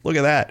 look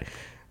at that.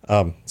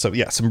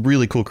 Some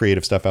really cool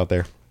creative stuff out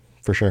there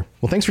for sure.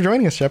 Well, thanks for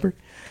joining us, Shepard.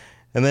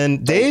 And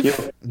then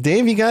Dave,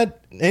 you got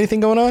anything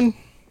going on?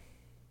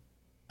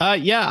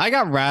 I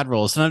got rad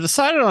rolls, and I've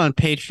decided on the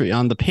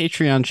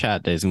Patreon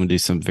chat days, I'm going to do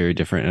something very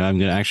different, and I'm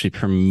going to actually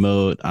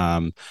promote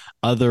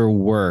other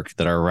work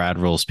that our rad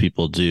rolls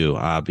people do,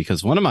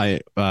 because one of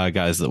my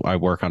guys that I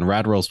work on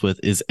rad rolls with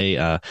is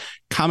a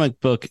comic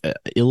book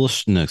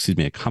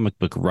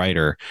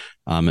writer,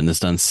 and has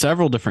done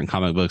several different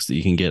comic books that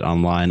you can get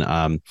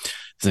online.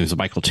 His name is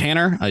Michael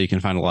Tanner. You can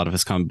find a lot of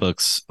his comic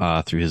books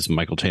through his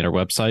Michael Tanner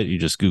website. You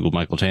just Google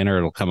Michael Tanner.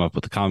 It'll come up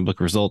with the comic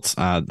book results.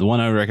 The one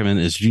I would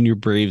recommend is Junior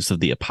Braves of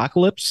the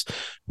Apocalypse,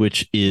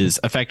 which is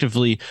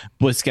effectively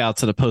Boy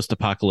Scouts in a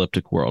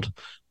post-apocalyptic world.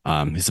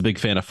 He's a big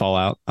fan of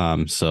Fallout.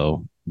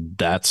 So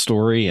that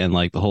story and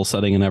like the whole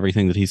setting and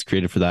everything that he's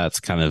created for that's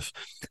kind of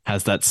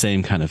has that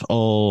same kind of,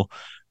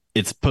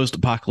 it's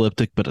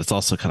post-apocalyptic, but it's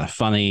also kind of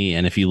funny.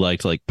 And if you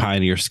liked like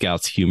Pioneer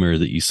Scouts humor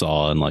that you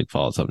saw in like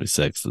Fallout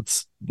 76,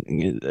 it's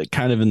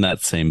kind of in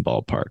that same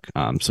ballpark.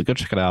 So go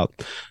check it out.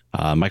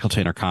 Michael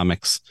Tanner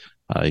Comics.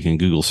 You can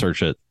Google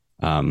search it.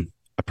 I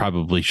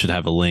probably should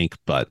have a link,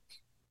 but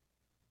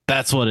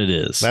that's what it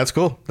is. That's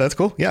cool.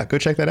 Yeah, go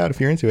check that out if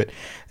you're into it.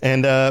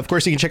 And of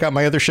course, you can check out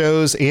my other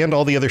shows and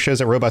all the other shows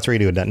at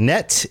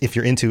robotsradio.net. If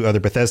you're into other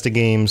Bethesda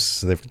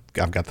games,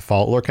 I've got the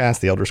Fallout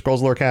Lorecast, the Elder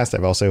Scrolls Lorecast.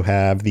 I've also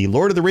have the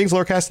Lord of the Rings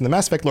Lorecast and the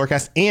Mass Effect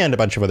Lorecast and a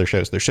bunch of other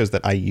shows. There's shows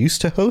that I used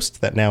to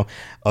host that now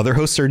other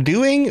hosts are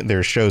doing.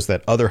 There's shows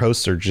that other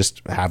hosts are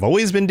just have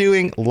always been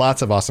doing.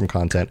 Lots of awesome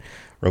content.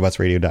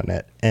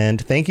 robotsradio.net. And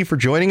thank you for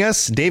joining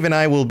us. Dave and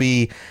I will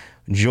be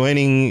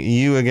joining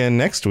you again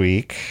next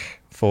week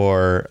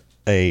for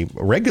a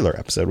regular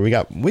episode.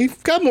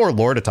 We've got more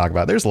lore to talk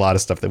about. There's a lot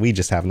of stuff that we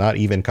just have not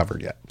even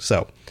covered yet.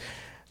 So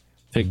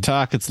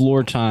TikTok, it's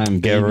lore time.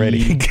 Get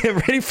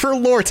ready for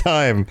lore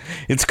time.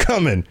 It's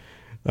coming.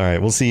 All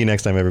right, we'll see you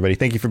next time, everybody.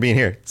 Thank you for being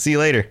here. See you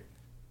later.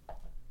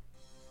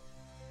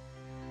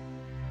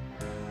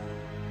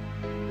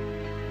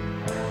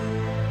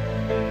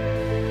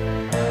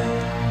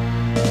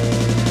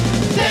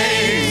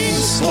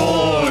 Thanks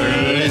for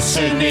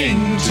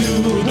listening to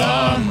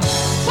the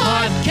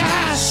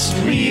podcast.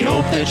 cast. We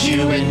hope that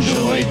you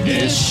enjoyed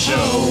this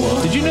show.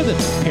 Did you know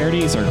that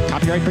parodies are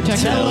copyright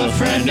protected? Tell a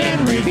friend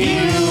and review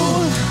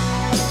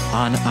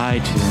on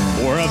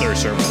iTunes or other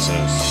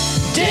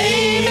services.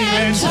 Dave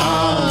and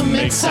Tom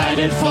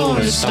excited for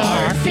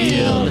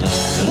Starfield.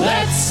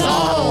 Let's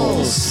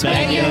all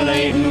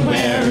speculate and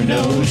wear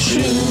no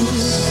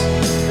shoes.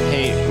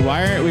 Hey,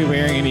 why aren't we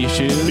wearing any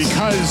shoes?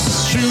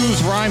 Because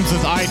shoes rhymes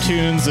with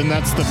iTunes, and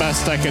that's the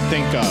best I could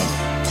think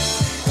of.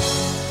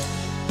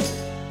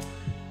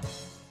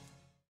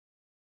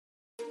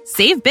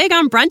 Save big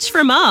on brunch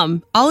for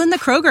mom, all in the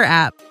Kroger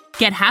app.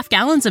 Get half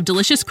gallons of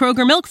delicious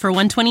Kroger milk for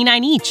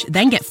 $1.29 each.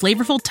 Then get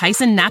flavorful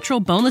Tyson natural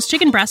boneless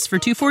chicken breasts for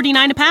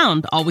 $2.49 a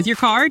pound, all with your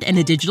card and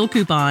a digital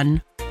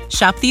coupon.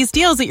 Shop these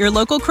deals at your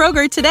local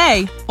Kroger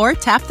today, or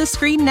tap the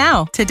screen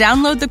now to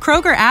download the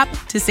Kroger app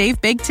to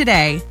save big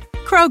today.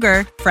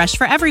 Kroger, fresh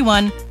for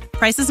everyone.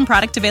 Prices and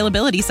product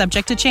availability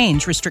subject to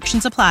change.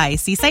 Restrictions apply.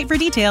 See site for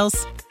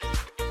details.